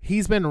moment.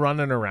 He's been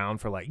running around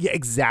for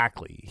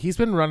exactly. He's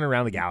been running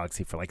around the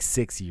galaxy for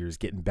 6 years,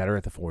 getting better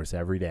at the Force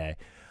every day.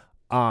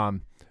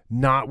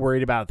 Not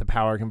worried about the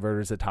power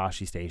converters at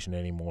Tashi Station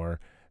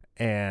anymore,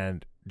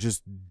 and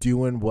just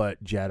doing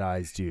what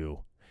Jedis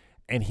do.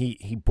 And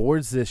he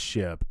boards this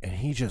ship, and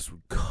he just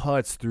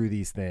cuts through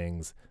these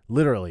things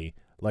literally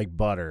like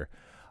butter.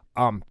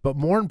 But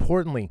more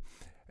importantly,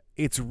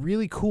 it's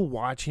really cool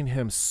watching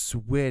him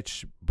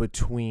switch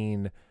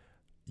between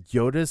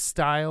Yoda's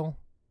style,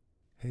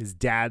 his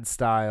dad's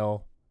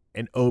style,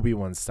 and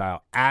Obi-Wan's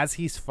style as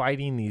he's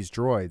fighting these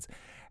droids,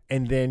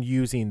 and then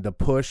using the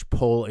push,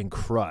 pull, and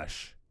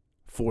crush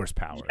force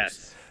powers.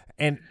 Yes.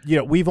 And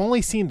we've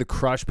only seen the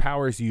crush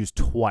powers used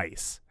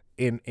twice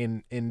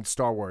in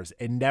Star Wars,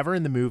 and never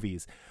in the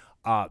movies.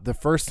 The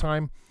first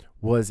time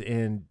was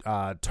in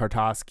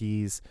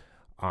Tartakovsky's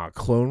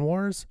Clone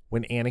Wars,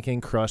 when Anakin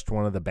crushed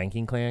one of the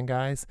banking clan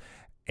guys,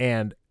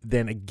 and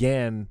then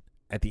again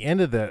at the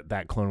end of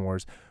that Clone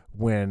Wars,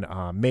 when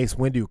Mace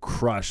Windu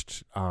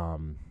crushed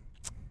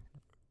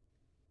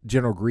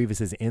General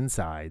Grievous's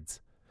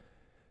insides.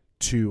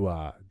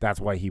 That's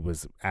why he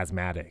was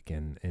asthmatic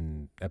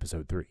in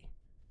Episode 3.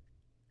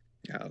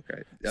 Oh,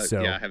 okay.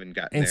 So yeah, I haven't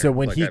gotten and there. so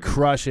when Like, he I've been-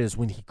 crushes,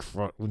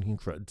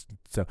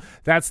 so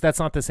that's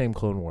not the same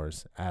Clone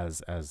Wars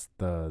as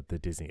the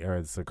Disney, or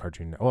it's a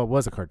Cartoon. Well, it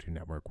was a Cartoon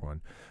Network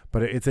one,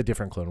 but it's a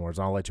different Clone Wars.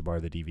 I'll let you borrow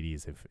the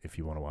DVDs if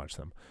you want to watch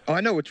them. Oh, I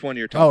know which one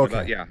you're talking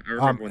about. okay. Yeah, I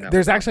remember when that.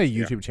 There's was actually a on.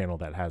 Yeah. YouTube channel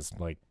that has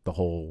like the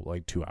whole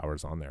like 2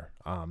 hours on there.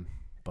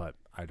 But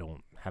I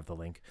don't have the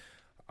link.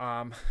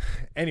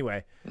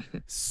 Anyway,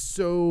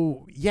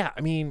 so yeah,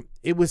 I mean,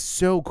 it was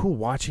so cool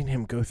watching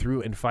him go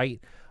through and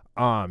fight.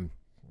 And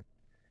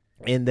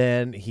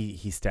then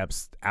he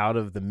steps out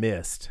of the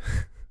mist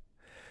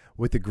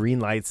with the green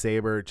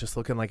lightsaber, just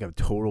looking like a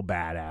total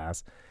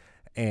badass.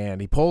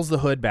 And he pulls the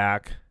hood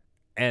back,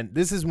 and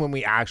this is when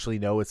we actually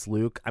know it's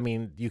Luke. I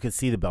mean, you can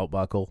see the belt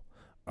buckle.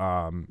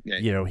 Yeah,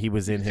 You know, he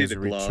was in see his the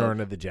glove. Return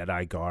of the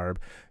Jedi garb.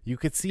 You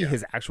could see Yeah.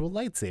 his actual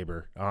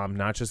lightsaber,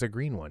 not just a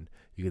green one.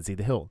 You could see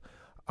the hilt.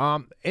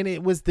 And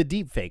it was the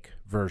deep fake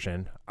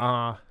version.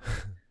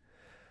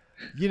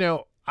 You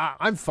know,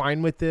 I'm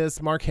fine with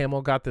this. Mark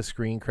Hamill got the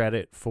screen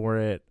credit for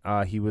it.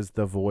 He was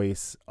the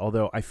voice,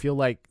 although I feel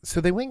like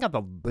they went and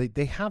got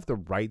they have the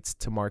rights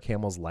to Mark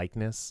Hamill's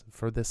likeness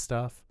for this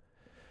stuff.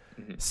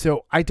 Mhm.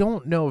 So I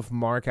don't know if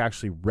Mark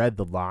actually read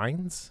the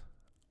lines,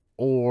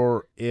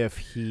 or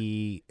if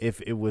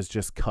it was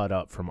just cut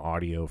up from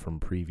audio from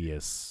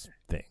previous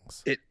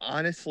things. It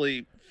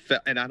honestly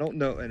felt, and I don't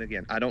know. And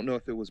again, I don't know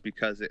if it was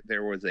because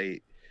there was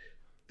it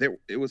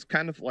was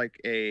kind of like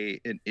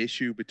an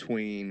issue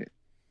between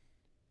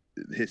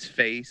his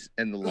face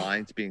and the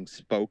lines being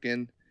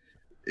spoken.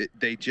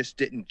 They just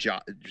didn't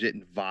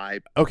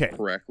vibe Okay.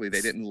 correctly.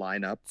 They didn't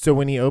line up. So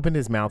when he opened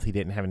his mouth, he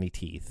didn't have any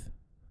teeth.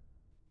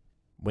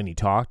 When he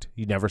talked,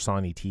 you never saw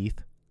any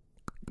teeth.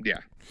 Yeah,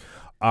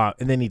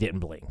 And then he didn't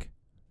blink.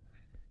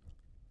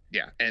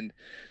 yeah. And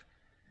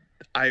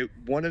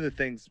one of the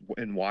things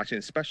in watching,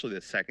 especially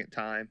the second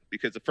time,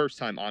 because the first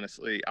time,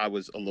 honestly, I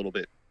was a little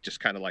bit just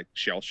kind of like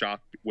shell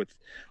shocked with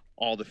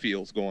all the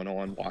feels going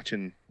on,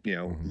 watching,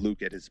 Mhm.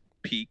 Luke at his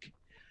peak.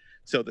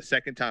 So the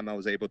second time I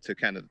was able to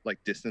kind of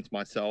like distance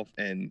myself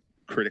and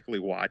critically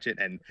watch it.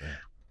 And Yeah.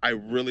 I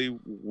really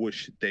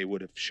wish they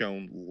would have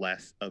shown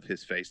less of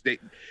his face. They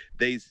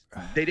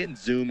didn't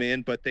zoom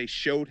in, but they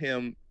showed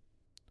him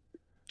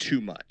too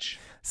much.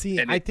 See,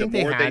 And I the think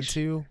they more had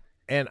to.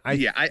 And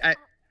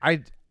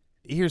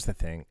here's the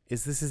thing: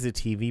 is this is a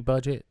TV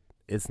budget.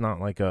 It's not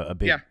like a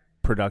big Yeah.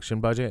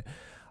 production budget.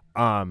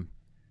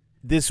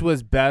 This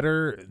was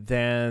better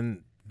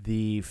than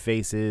the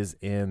faces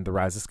in The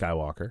Rise of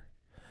Skywalker.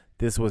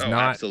 This was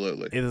not.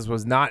 Absolutely. This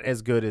was not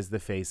as good as the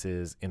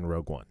faces in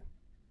Rogue One.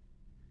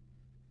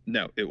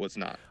 No, it was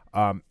not.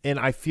 And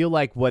I feel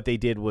like what they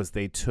did was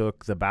they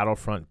took the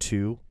Battlefront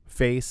 2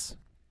 face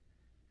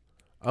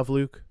of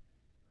Luke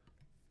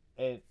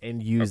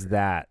and used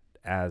that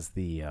as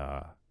the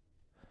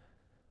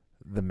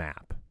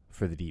map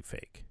for the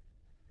deepfake.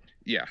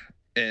 Yeah.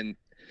 And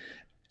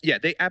yeah,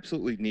 they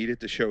absolutely needed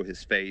to show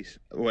his face.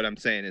 What I'm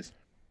saying is,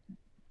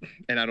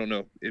 and I don't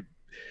know,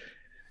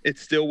 it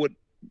still would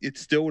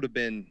have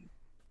been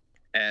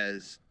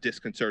as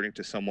disconcerting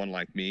to someone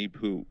like me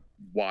who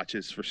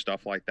watches for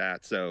stuff like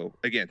that. So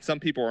again, some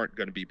people aren't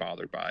going to be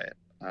bothered by it.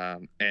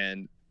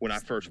 And when I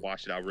first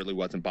watched it, I really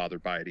wasn't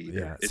bothered by it either.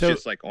 Yeah. It's So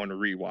just like on a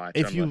rewatch.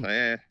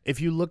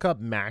 if you look up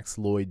Max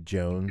Lloyd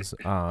Jones,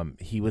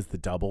 he was the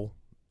double.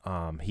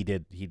 He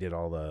did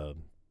all the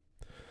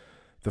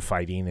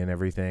fighting and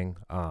everything,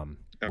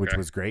 which Okay.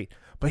 was great.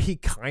 But he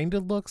kind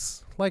of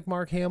looks like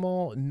Mark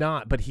Hamill,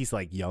 but he's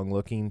like young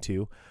looking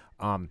too.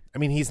 I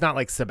mean, he's not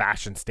like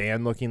Sebastian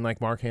Stan looking like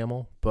Mark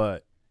Hamill,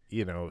 but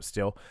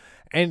still.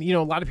 And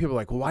a lot of people are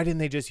like, well, why didn't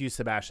they just use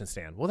Sebastian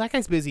Stan? Well, that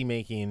guy's busy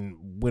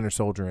making Winter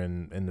Soldier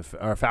and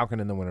Falcon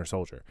and the Winter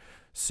Soldier.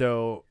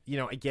 So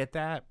I get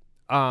that.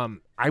 I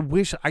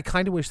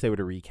kind of wish they would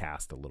have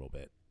recast a little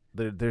bit.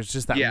 There's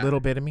just that Yeah. little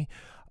bit of me.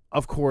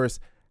 Of course,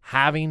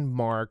 having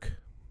Mark,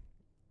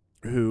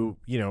 who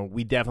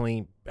we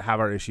definitely have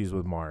our issues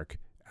with Mark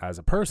as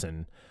a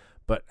person,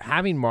 but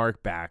having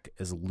Mark back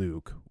as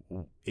Luke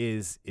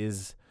is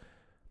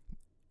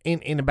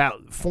in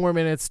about 4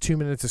 minutes, 2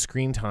 minutes of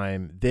screen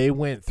time, they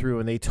went through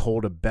and they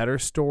told a better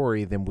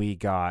story than we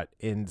got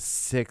in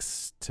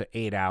 6 to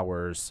 8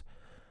 hours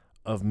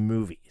of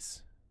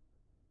movies.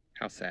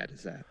 How sad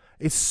is that?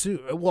 It's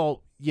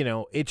well,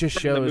 it just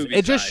From the shows. movie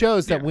It just side,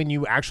 shows that yeah. when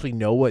you actually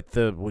know what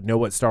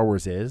Star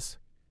Wars is,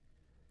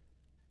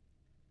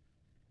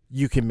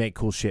 you can make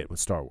cool shit with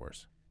Star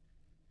Wars.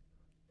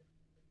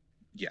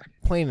 Yeah.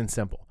 Plain and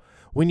simple.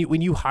 When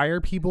you hire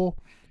people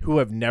who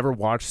have never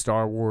watched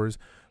Star Wars,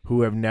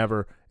 who have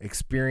never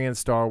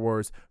experienced Star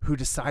Wars, who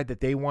decide that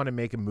they want to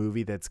make a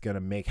movie that's going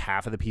to make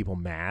half of the people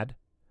mad,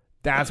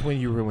 that's when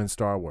you ruin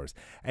Star Wars.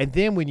 And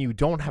then when you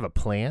don't have a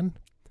plan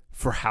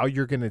for how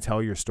you're going to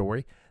tell your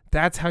story,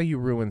 that's how you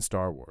ruin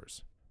Star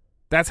Wars.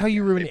 That's how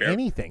you ruin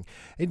anything.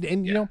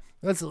 And Yeah.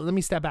 let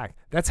me step back.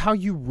 That's how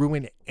you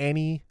ruin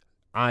any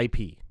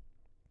IP,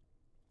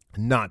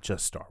 not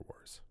just Star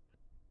Wars.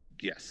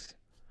 Yes.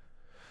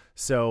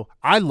 So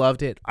I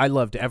loved it. I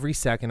loved every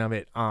second of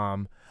it.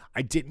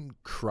 I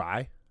didn't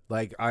cry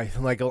I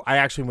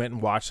actually went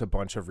and watched a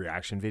bunch of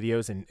reaction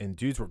videos, and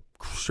dudes were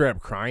straight up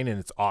crying, and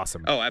it's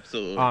awesome. Oh,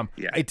 absolutely.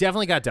 Yeah. It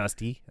definitely got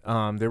dusty.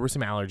 There were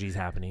some allergies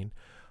happening.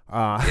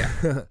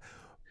 Yeah.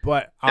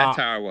 But That's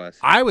how I was.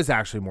 I was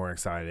actually more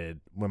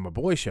excited when my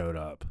boy showed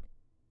up,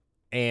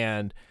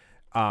 and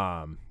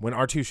when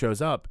R2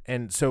 shows up,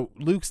 and so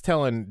Luke's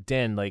telling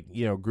Din, like,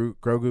 you know,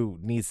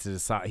 Grogu needs to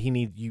decide. He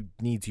needs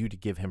you to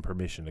give him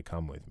permission to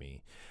come with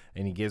me,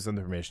 and he gives him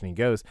the permission. He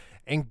goes,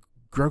 and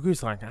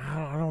Grogu's like,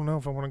 I don't know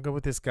if I want to go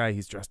with this guy.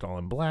 He's dressed all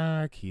in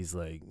black. He's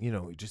like, you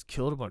know, he just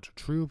killed a bunch of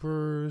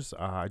troopers.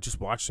 I just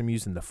watched him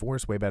using the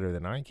Force way better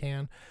than I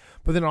can.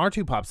 But then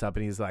R2 pops up,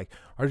 and he's like,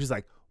 R2's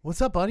like,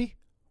 what's up, buddy?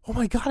 Oh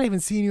my God, I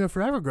haven't seen you in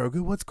forever,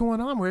 Grogu. What's going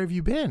on? Where have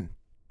you been?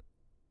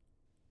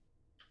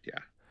 Yeah.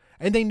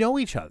 And they know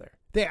each other.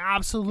 They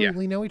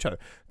absolutely know each other.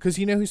 Because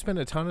you know who spent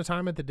a ton of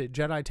time at the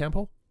Jedi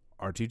Temple?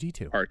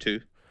 R2-D2.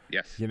 R2.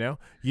 Yes. You know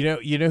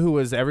who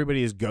was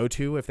everybody's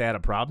go-to if they had a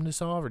problem to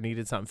solve or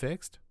needed something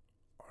fixed?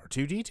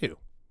 R2-D2.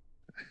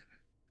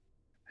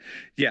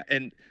 Yeah,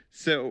 and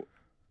so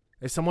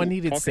if someone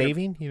needed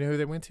saving, you know who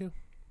they went to?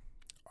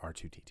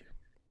 R2-D2.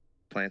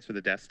 Plans for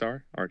the Death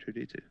Star?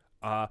 R2-D2.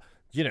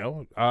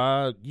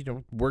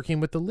 Working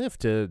with the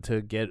lift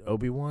to get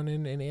Obi-Wan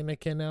and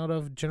Anakin out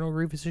of General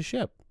Grievous'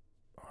 ship.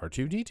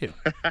 R2-D2.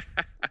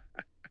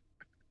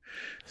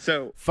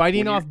 So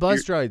fighting off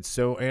buzz droids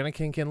so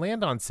Anakin can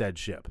land on said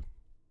ship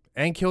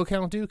and kill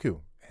Count Dooku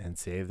and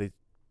save the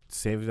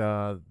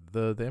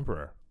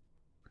Emperor.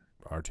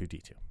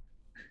 R2-D2.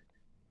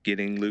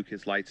 Getting Luke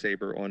his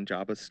lightsaber on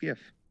Jabba's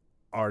skiff.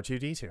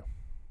 R2-D2.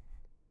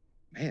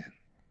 Man,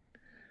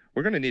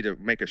 we're gonna need to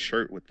make a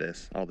shirt with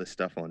all this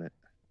stuff on it.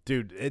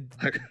 Dude, it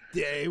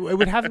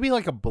would have to be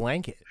like a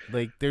blanket.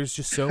 Like, there's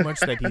just so much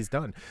that he's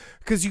done.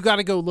 Because you got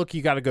to go look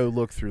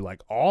through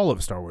like all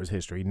of Star Wars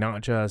history,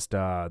 not just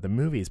the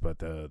movies, but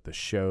the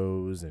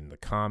shows and the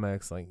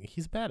comics. Like,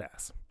 he's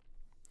badass.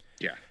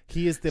 Yeah,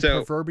 he is the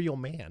proverbial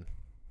man.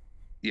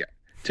 Yeah.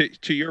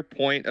 To your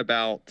point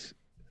about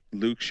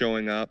Luke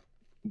showing up,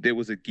 there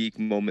was a geek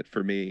moment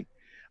for me.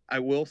 I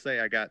will say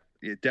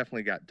it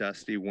definitely got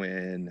dusty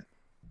when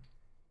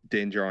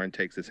Din Djarin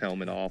takes his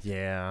helmet off.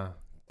 Yeah.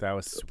 That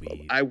was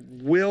sweet. I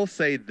will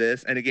say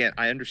this, and again,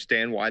 I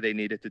understand why they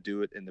needed to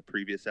do it in the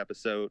previous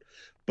episode,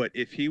 but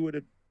if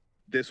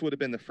this would have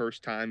been the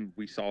first time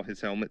we saw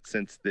his helmet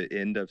since the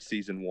end of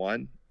season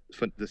 1,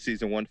 the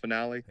season 1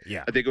 finale.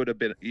 Yeah. I think it would have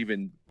been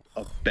even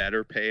a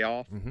better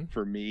payoff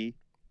for me.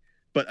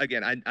 But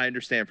again, I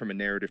understand from a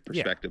narrative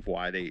perspective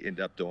why they end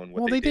up doing what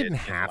they did. Well, they didn't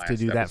have to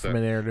do that from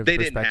a narrative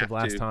perspective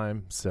last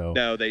time. So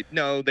no,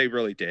 they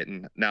really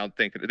didn't. Now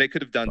thinking they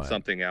could have done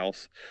something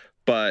else,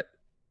 but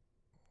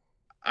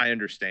I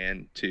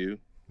understand too.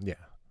 Yeah.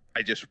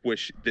 I just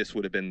wish this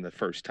would have been the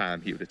first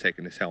time he would have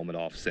taken his helmet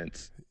off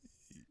since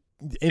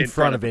in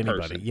front of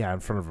anybody. Person. Yeah,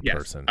 in front of a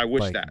person. I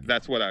wish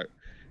that would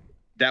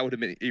have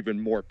been even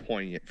more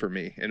poignant for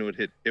me, and it would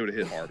have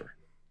hit harder.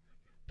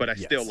 But I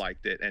still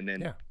liked it. And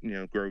then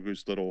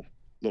Grogu's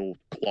little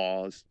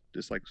claws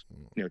just like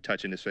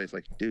touching his face,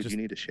 like, dude, you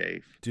need to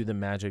shave. Do the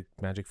magic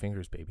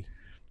fingers, baby.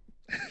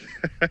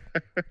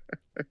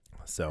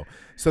 So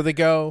they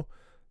go.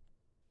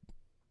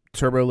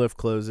 Turbo lift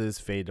closes,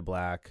 fade to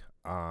black,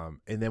 and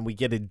then we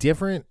get a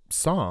different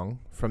song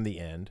from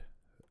the end,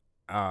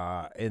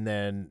 and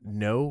then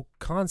no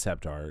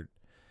concept art,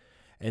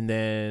 and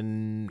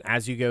then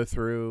as you go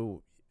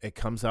through, it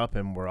comes up,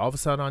 and we're all of a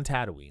sudden on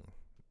Tatooine,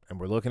 and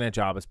we're looking at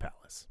Jabba's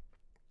palace,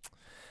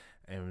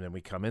 and then we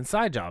come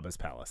inside Jabba's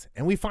palace,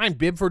 and we find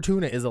Bib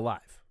Fortuna is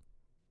alive.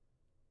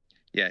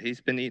 Yeah,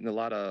 he's been eating a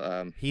lot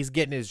of. He's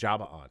getting his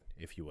Jabba on,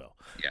 if you will.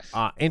 Yes.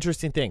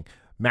 Interesting thing.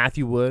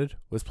 Matthew Wood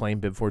was playing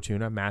Bib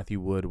Fortuna.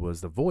 Matthew Wood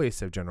was the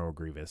voice of General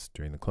Grievous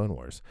during the Clone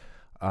Wars.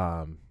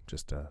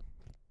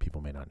 People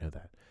may not know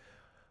that.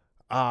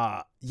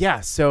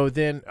 So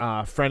then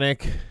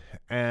Fennec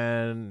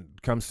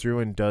comes through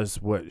and does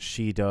what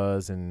she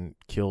does and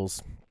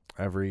kills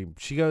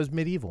she goes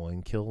medieval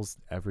and kills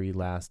every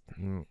last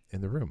in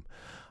the room.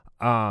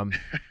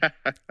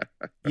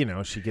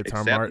 She gets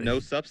no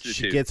substitute.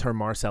 She gets her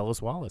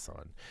Marcellus Wallace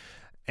on.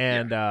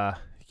 And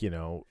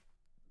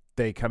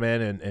they come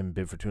in and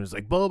Bib Fortuna's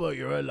like, Boba,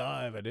 you're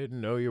alive. I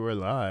didn't know you were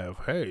alive.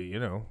 Hey,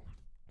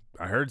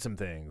 I heard some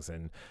things.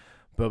 And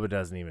Boba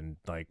doesn't even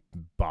like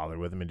bother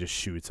with him and just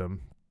shoots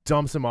him,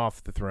 dumps him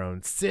off the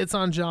throne, sits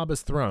on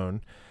Jabba's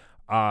throne.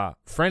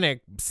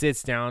 Fennec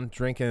sits down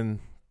drinking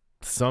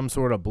some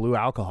sort of blue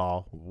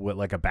alcohol with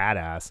like a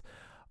badass.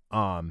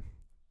 And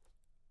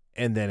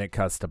then it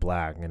cuts to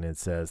black and it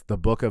says The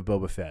Book of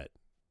Boba Fett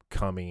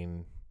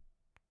coming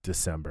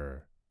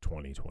December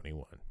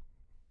 2021.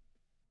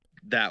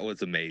 That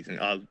was amazing.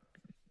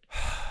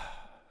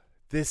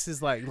 This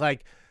is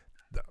like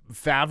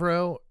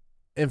Favreau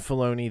and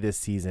Filoni this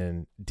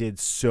season did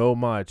so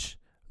much.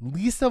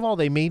 Least of all,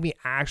 they made me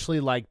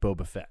actually like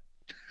Boba Fett.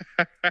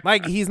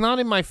 Like, he's not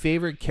in my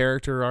favorite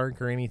character arc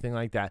or anything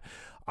like that.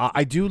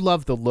 I do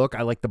love the look.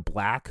 I like the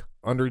black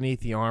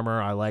underneath the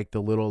armor. I like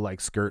the little like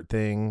skirt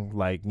thing,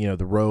 like,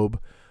 the robe.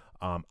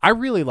 I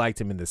really liked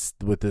him in this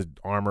with the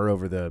armor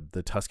over the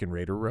Tusken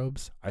Raider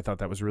robes. I thought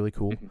that was really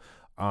cool.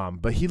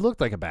 But he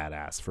looked like a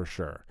badass for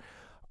sure.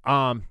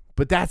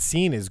 But that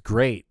scene is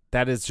great.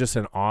 That is just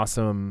an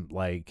awesome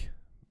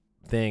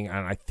thing.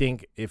 And I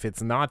think if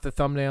it's not the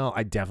thumbnail,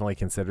 I definitely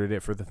considered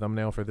it for the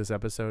thumbnail for this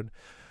episode.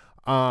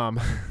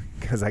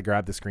 Because I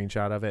grabbed the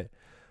screenshot of it.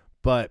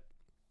 But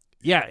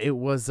yeah, it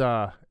was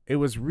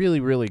really,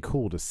 really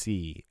cool to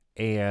see.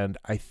 And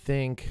I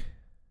think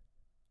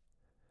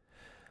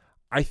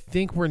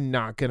we're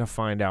not going to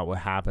find out what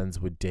happens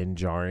with Din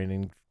Djarin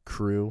and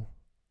crew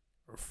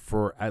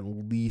for at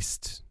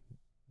least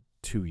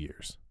 2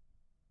 years.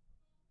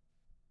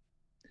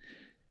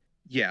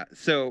 Yeah.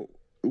 So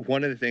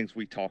one of the things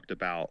we talked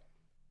about,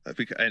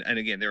 and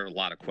again, there are a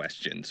lot of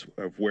questions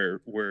of where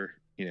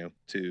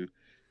to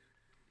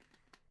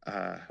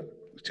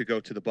go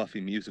to the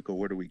Buffy musical.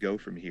 Where do we go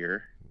from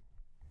here?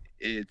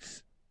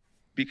 It's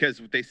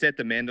because they said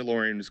The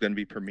Mandalorian was going to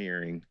be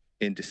premiering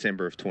in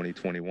December of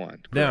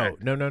 2021.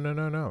 Correct?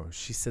 No.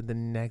 She said the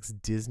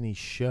next Disney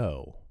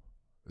show,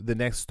 the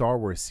next Star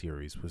Wars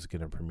series was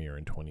going to premiere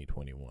in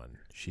 2021.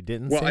 She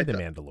didn't say The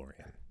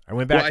Mandalorian. I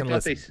went back and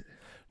listened.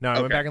 I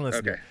went back and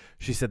listened. Okay.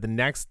 She said the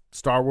next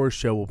Star Wars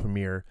show will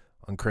premiere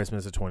on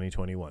Christmas of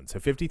 2021. So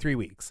 53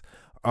 weeks.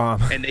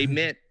 And they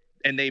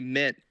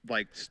meant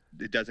like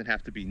it doesn't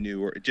have to be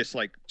new or just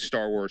like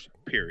Star Wars,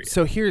 period.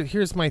 So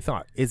here's my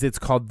thought: is it's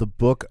called the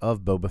Book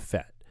of Boba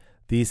Fett.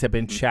 These have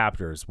been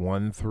chapters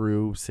 1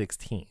 through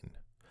 16.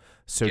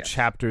 So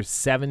chapters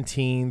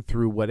 17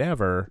 through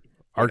whatever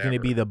are going to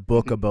be the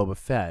Book of Boba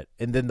Fett,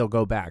 and then they'll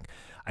go back.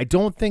 I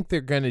don't think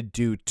they're going to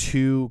do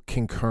 2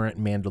 concurrent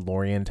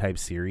Mandalorian type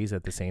series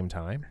at the same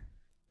time.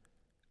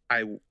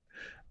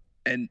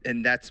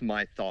 And that's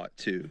my thought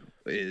too,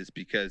 is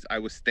because I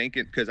was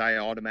thinking, because I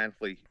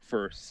automatically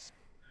for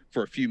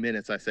a few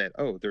minutes I said,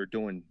 oh, they're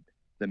doing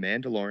the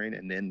Mandalorian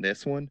and then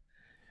this one.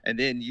 And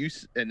then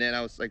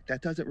I was like,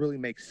 that doesn't really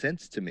make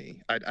sense to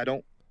me. I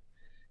don't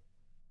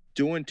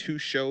doing 2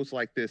 shows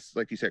like this,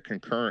 like you said,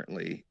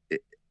 concurrently.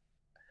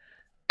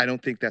 I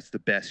don't think that's the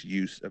best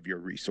use of your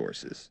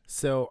resources.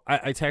 So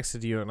I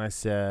texted you and I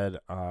said,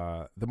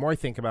 the more I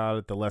think about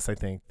it, the less I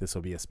think this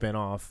will be a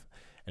spinoff,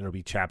 and it'll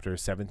be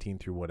chapters 17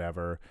 through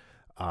whatever.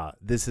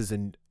 This is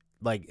and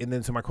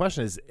then so my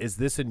question is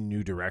this a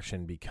new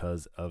direction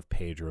because of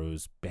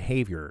Pedro's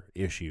behavior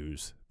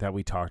issues that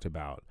we talked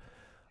about?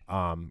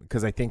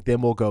 Because I think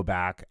then we'll go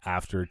back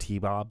after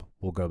T-Bob.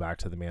 We'll go back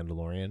to the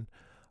Mandalorian.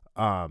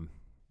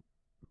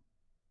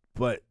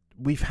 But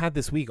we've had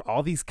this week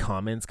all these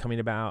comments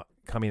coming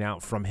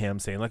out from him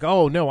saying like,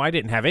 oh no, I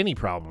didn't have any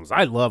problems.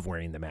 I love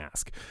wearing the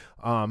mask.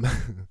 And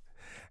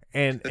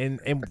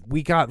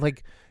we got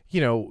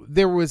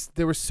there was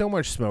so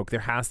much smoke. There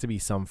has to be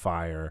some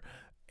fire.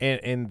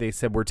 And they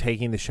said we're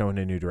taking the show in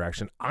a new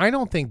direction. I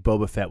don't think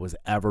Boba Fett was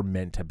ever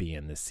meant to be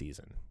in this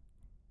season.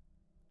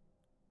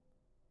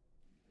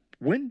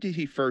 When did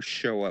he first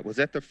show up? Was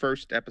that the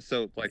first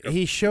episode?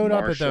 He showed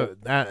Marshall?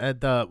 Up at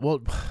the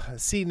well.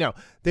 See, no,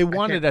 they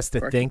wanted us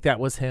to think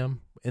that was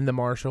him in the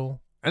Marshall,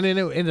 and then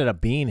it ended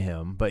up being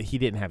him. But he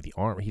didn't have the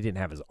armor. He didn't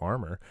have his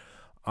armor.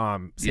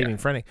 Saving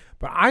Frenny.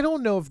 But I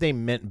don't know if they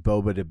meant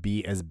Boba to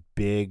be as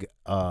big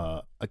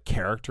a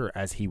character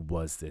as he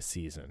was this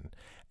season,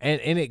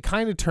 and it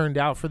kind of turned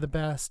out for the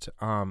best.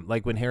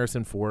 Like when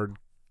Harrison Ford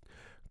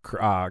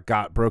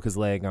broke his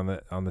leg on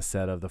the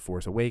set of The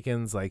Force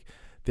Awakens,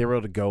 they were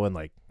able to go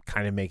and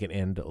kind of make it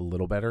end a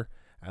little better,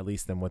 at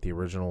least than what the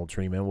original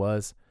treatment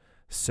was.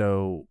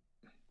 So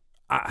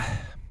I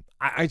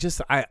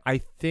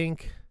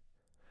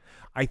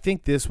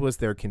think this was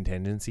their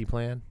contingency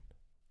plan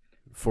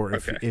for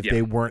if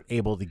they weren't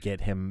able to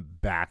get him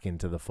back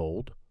into the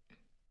fold.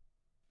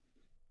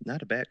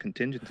 Not a bad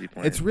contingency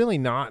plan. It's really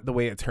not the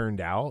way it turned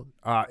out.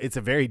 It's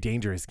a very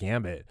dangerous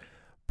gambit.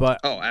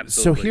 But absolutely.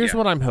 So here's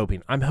what I'm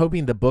hoping. I'm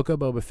hoping the Book of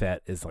Boba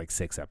Fett is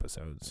 6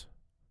 episodes.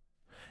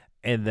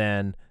 And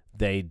then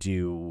they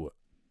do,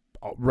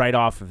 right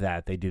off of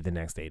that, they do the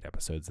next 8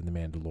 episodes in The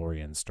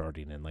Mandalorian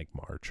starting in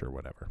March or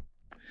whatever.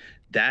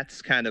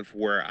 That's kind of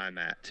where I'm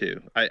at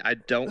too. I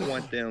don't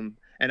want them,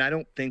 and I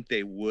don't think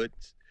they would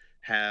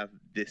have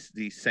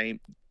these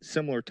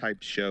similar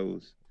type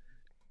shows,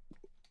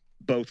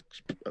 both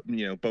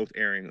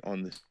airing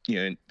on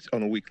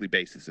on a weekly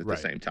basis at the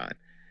same time.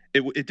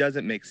 It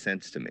doesn't make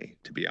sense to me,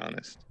 to be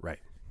honest. Right.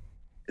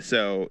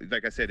 So,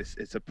 like I said,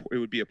 it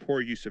would be a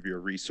poor use of your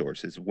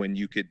resources when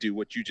you could do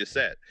what you just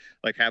said,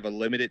 have a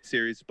limited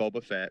series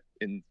Boba Fett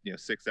in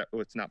 6.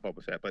 Well, it's not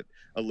Boba Fett, but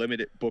a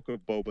limited Book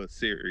of Boba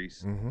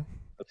series.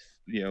 Of,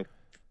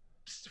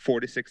 4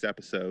 to 6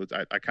 episodes.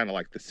 I kind of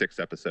like the 6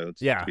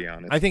 episodes. Yeah, to be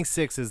honest, I think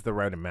 6 is the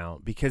right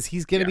amount because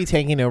he's going to be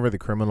taking over the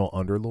criminal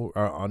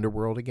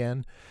underworld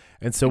again,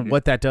 and so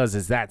what that does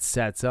is that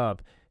sets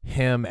up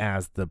him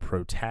as the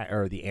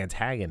the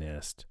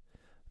antagonist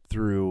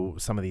through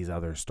some of these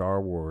other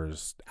Star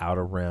Wars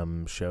Outer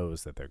Rim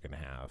shows that they're going to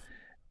have.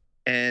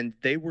 And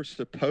they were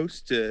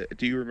supposed to,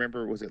 do you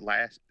remember, was it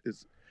I don't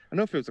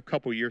know if it was a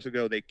couple years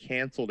ago, they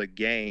canceled a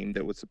game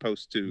that was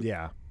supposed to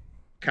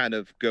kind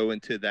of go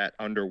into that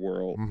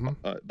underworld.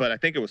 But I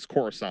think it was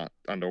Coruscant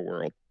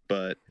underworld,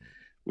 but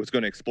was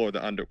going to explore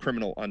the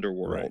criminal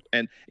underworld. Right.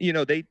 And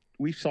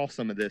we saw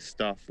some of this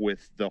stuff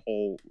with the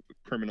whole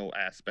criminal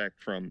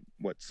aspect from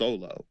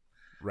Solo.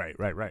 Right.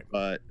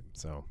 But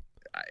so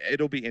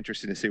it'll be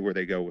interesting to see where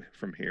they go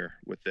from here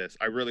with this.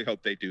 I really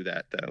hope they do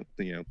that, though.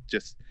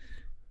 Just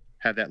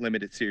have that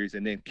limited series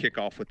and then kick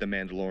off with The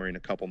Mandalorian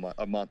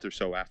a month or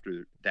so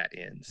after that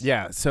ends.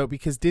 Yeah. So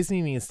because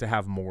Disney needs to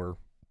have more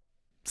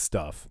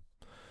stuff.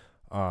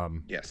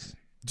 Yes.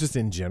 Just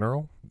in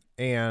general.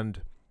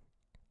 And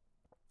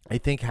I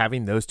think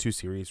having those two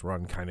series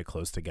run kind of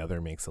close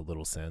together makes a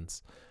little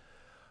sense.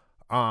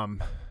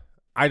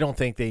 I don't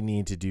think they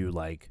need to do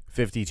like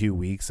 52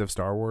 weeks of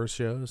Star Wars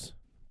shows,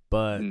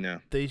 but no,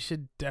 they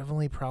should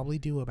definitely probably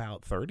do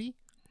about 30.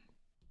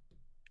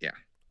 Yeah.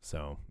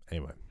 So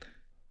anyway,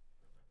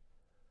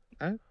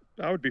 I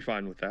would be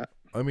fine with that.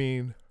 I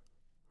mean,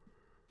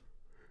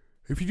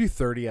 if you do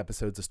 30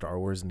 episodes of Star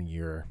Wars in a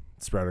year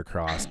spread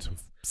across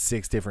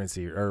 3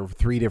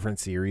 different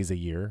series a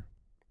year,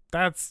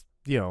 that's,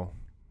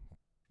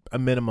 a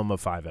minimum of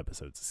 5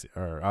 episodes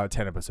or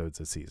 10 episodes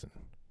a season.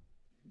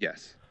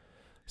 Yes.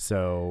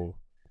 So,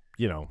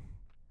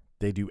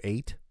 they do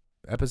 8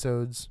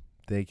 episodes.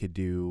 They could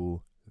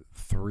do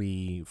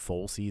 3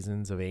 full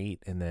seasons of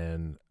 8 and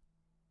then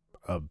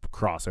a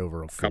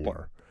crossover of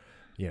 4.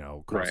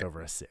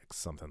 Crossover of 6,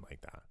 something like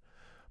that.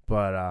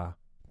 But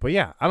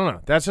yeah, I don't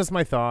know. That's just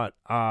my thought.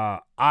 On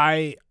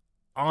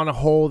a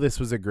whole, this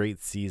was a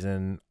great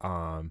season.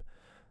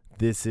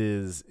 This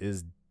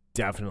is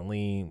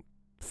definitely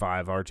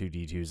 5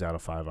 R2-D2s out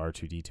of 5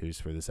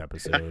 R2-D2s for this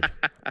episode.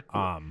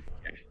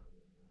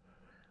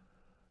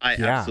 I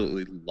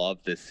absolutely love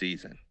this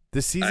season.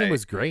 This season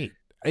was great.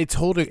 It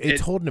told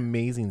an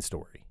amazing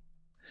story.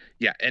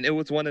 Yeah, and it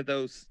was one of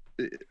those.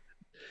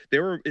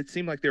 It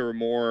seemed like there were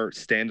more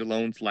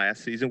standalones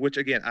last season, which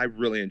again I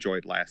really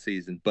enjoyed last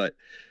season. But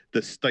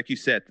like you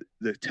said,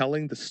 the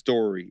telling the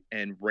story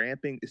and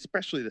ramping,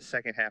 especially the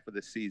second half of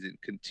the season,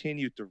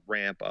 continued to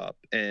ramp up.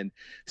 And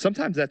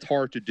sometimes that's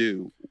hard to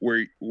do,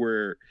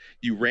 where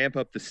you ramp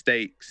up the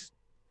stakes,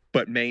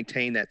 but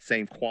maintain that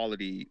same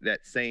quality,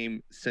 that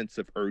same sense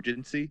of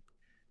urgency.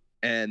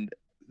 And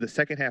the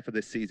second half of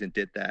this season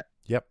did that.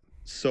 Yep.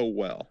 So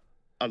well.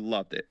 I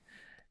loved it.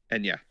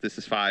 And yeah, this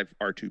is 5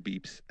 R2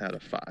 beeps out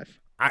of 5.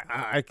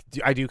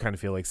 I do kind of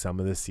feel like some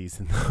of this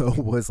season though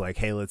was like,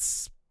 hey,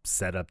 let's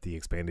set up the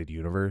expanded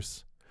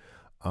universe.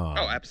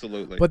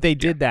 Absolutely. But they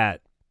did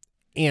that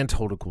and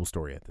told a cool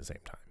story at the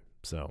same time.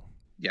 So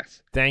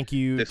yes. Thank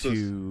you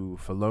to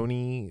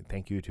Filoni.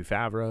 Thank you to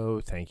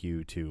Favreau. Thank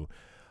you to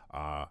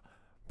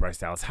Bryce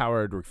Dallas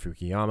Howard, Rick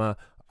Fukuyama,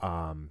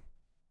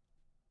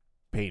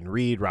 Peyton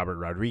Reed, Robert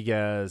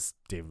Rodriguez,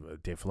 Dave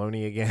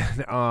Filoni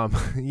again.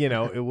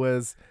 It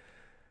was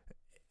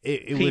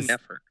team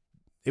effort.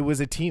 It was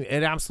a team.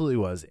 It absolutely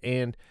was.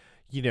 And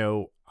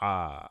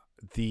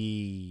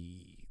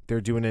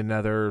they're doing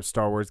another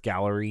Star Wars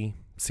Gallery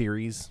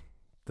series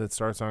that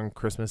starts on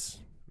Christmas.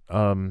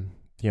 A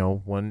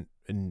new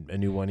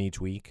one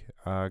each week.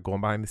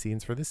 Going behind the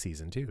scenes for this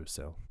season too.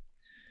 So.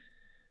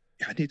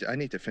 I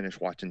need to finish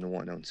watching the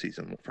one on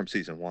season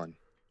 1.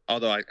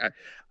 Although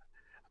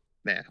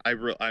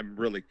I'm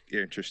really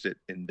interested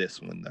in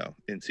this one though,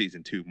 in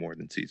season 2 more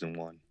than season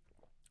 1.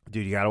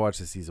 Dude, you gotta watch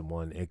the season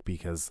 1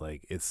 because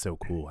like it's so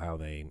cool how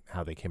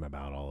they came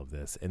about all of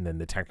this, and then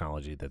the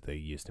technology that they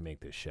used to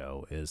make this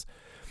show is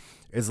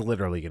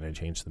literally going to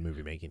change the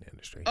movie making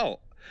industry. Oh,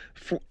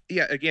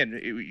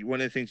 again,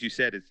 one of the things you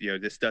said is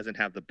this doesn't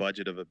have the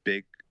budget of a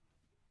big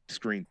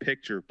screen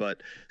picture,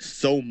 but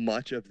so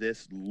much of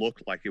this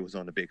looked like it was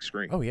on a big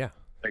screen. Oh yeah,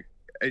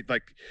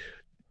 like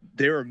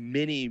there are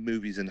many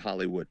movies in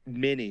Hollywood,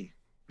 many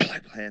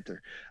Black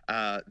Panther,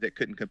 that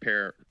couldn't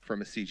compare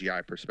from a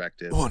CGI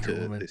perspective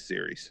to this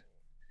series.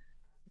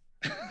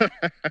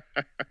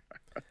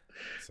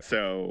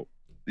 So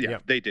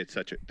they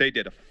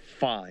did a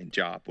fine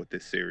job with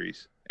this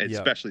series,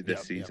 especially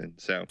this season.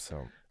 So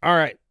all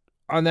right.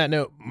 On that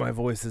note, my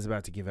voice is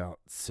about to give out.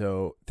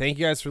 So thank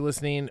you guys for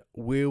listening.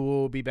 We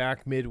will be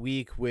back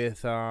midweek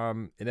with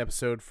an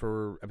episode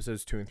for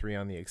episodes 2 and 3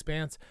 on The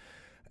Expanse.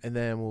 And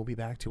then we'll be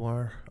back to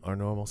our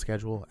normal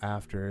schedule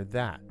after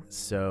that.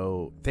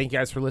 So thank you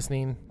guys for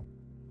listening.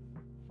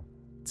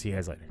 See you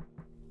guys later.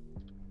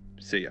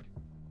 See ya.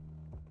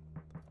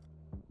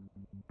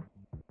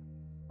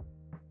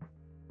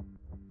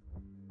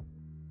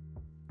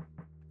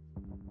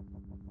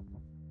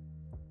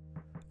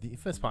 The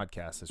Infamous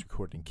Podcast is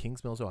recorded in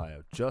Kings Mills,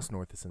 Ohio, just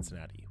north of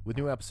Cincinnati, with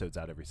new episodes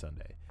out every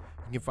Sunday.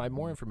 You can find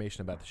more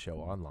information about the show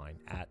online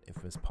at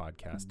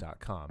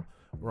infamouspodcast.com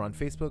or on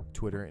Facebook,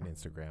 Twitter, and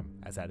Instagram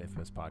as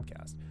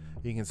 @InfamousPodcast.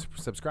 You can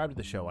subscribe to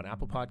the show on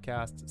Apple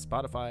Podcasts,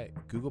 Spotify,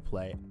 Google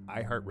Play,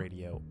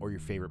 iHeartRadio, or your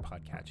favorite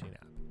podcatching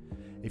app.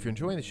 If you're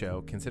enjoying the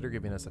show, consider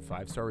giving us a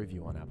 5-star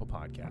review on Apple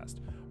Podcast,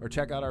 or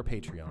check out our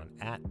Patreon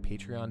at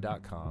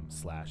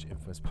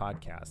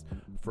patreon.com/infamouspodcast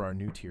for our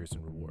new tiers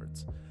and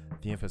rewards.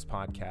 The Infamous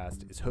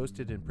Podcast is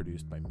hosted and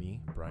produced by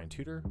me, Brian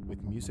Tudor,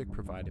 with music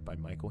provided by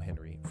Michael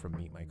Henry from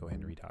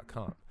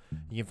meetmichaelhenry.com.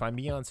 You can find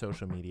me on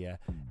social media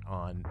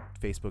on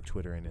Facebook,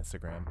 Twitter, and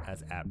Instagram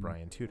as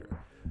 @BrianTudor.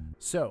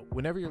 So,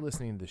 whenever you're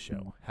listening to the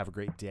show, have a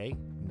great day,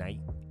 night,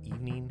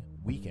 evening,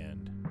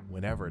 weekend,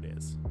 whenever it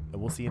is,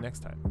 and we'll see you next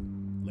time.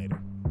 Later.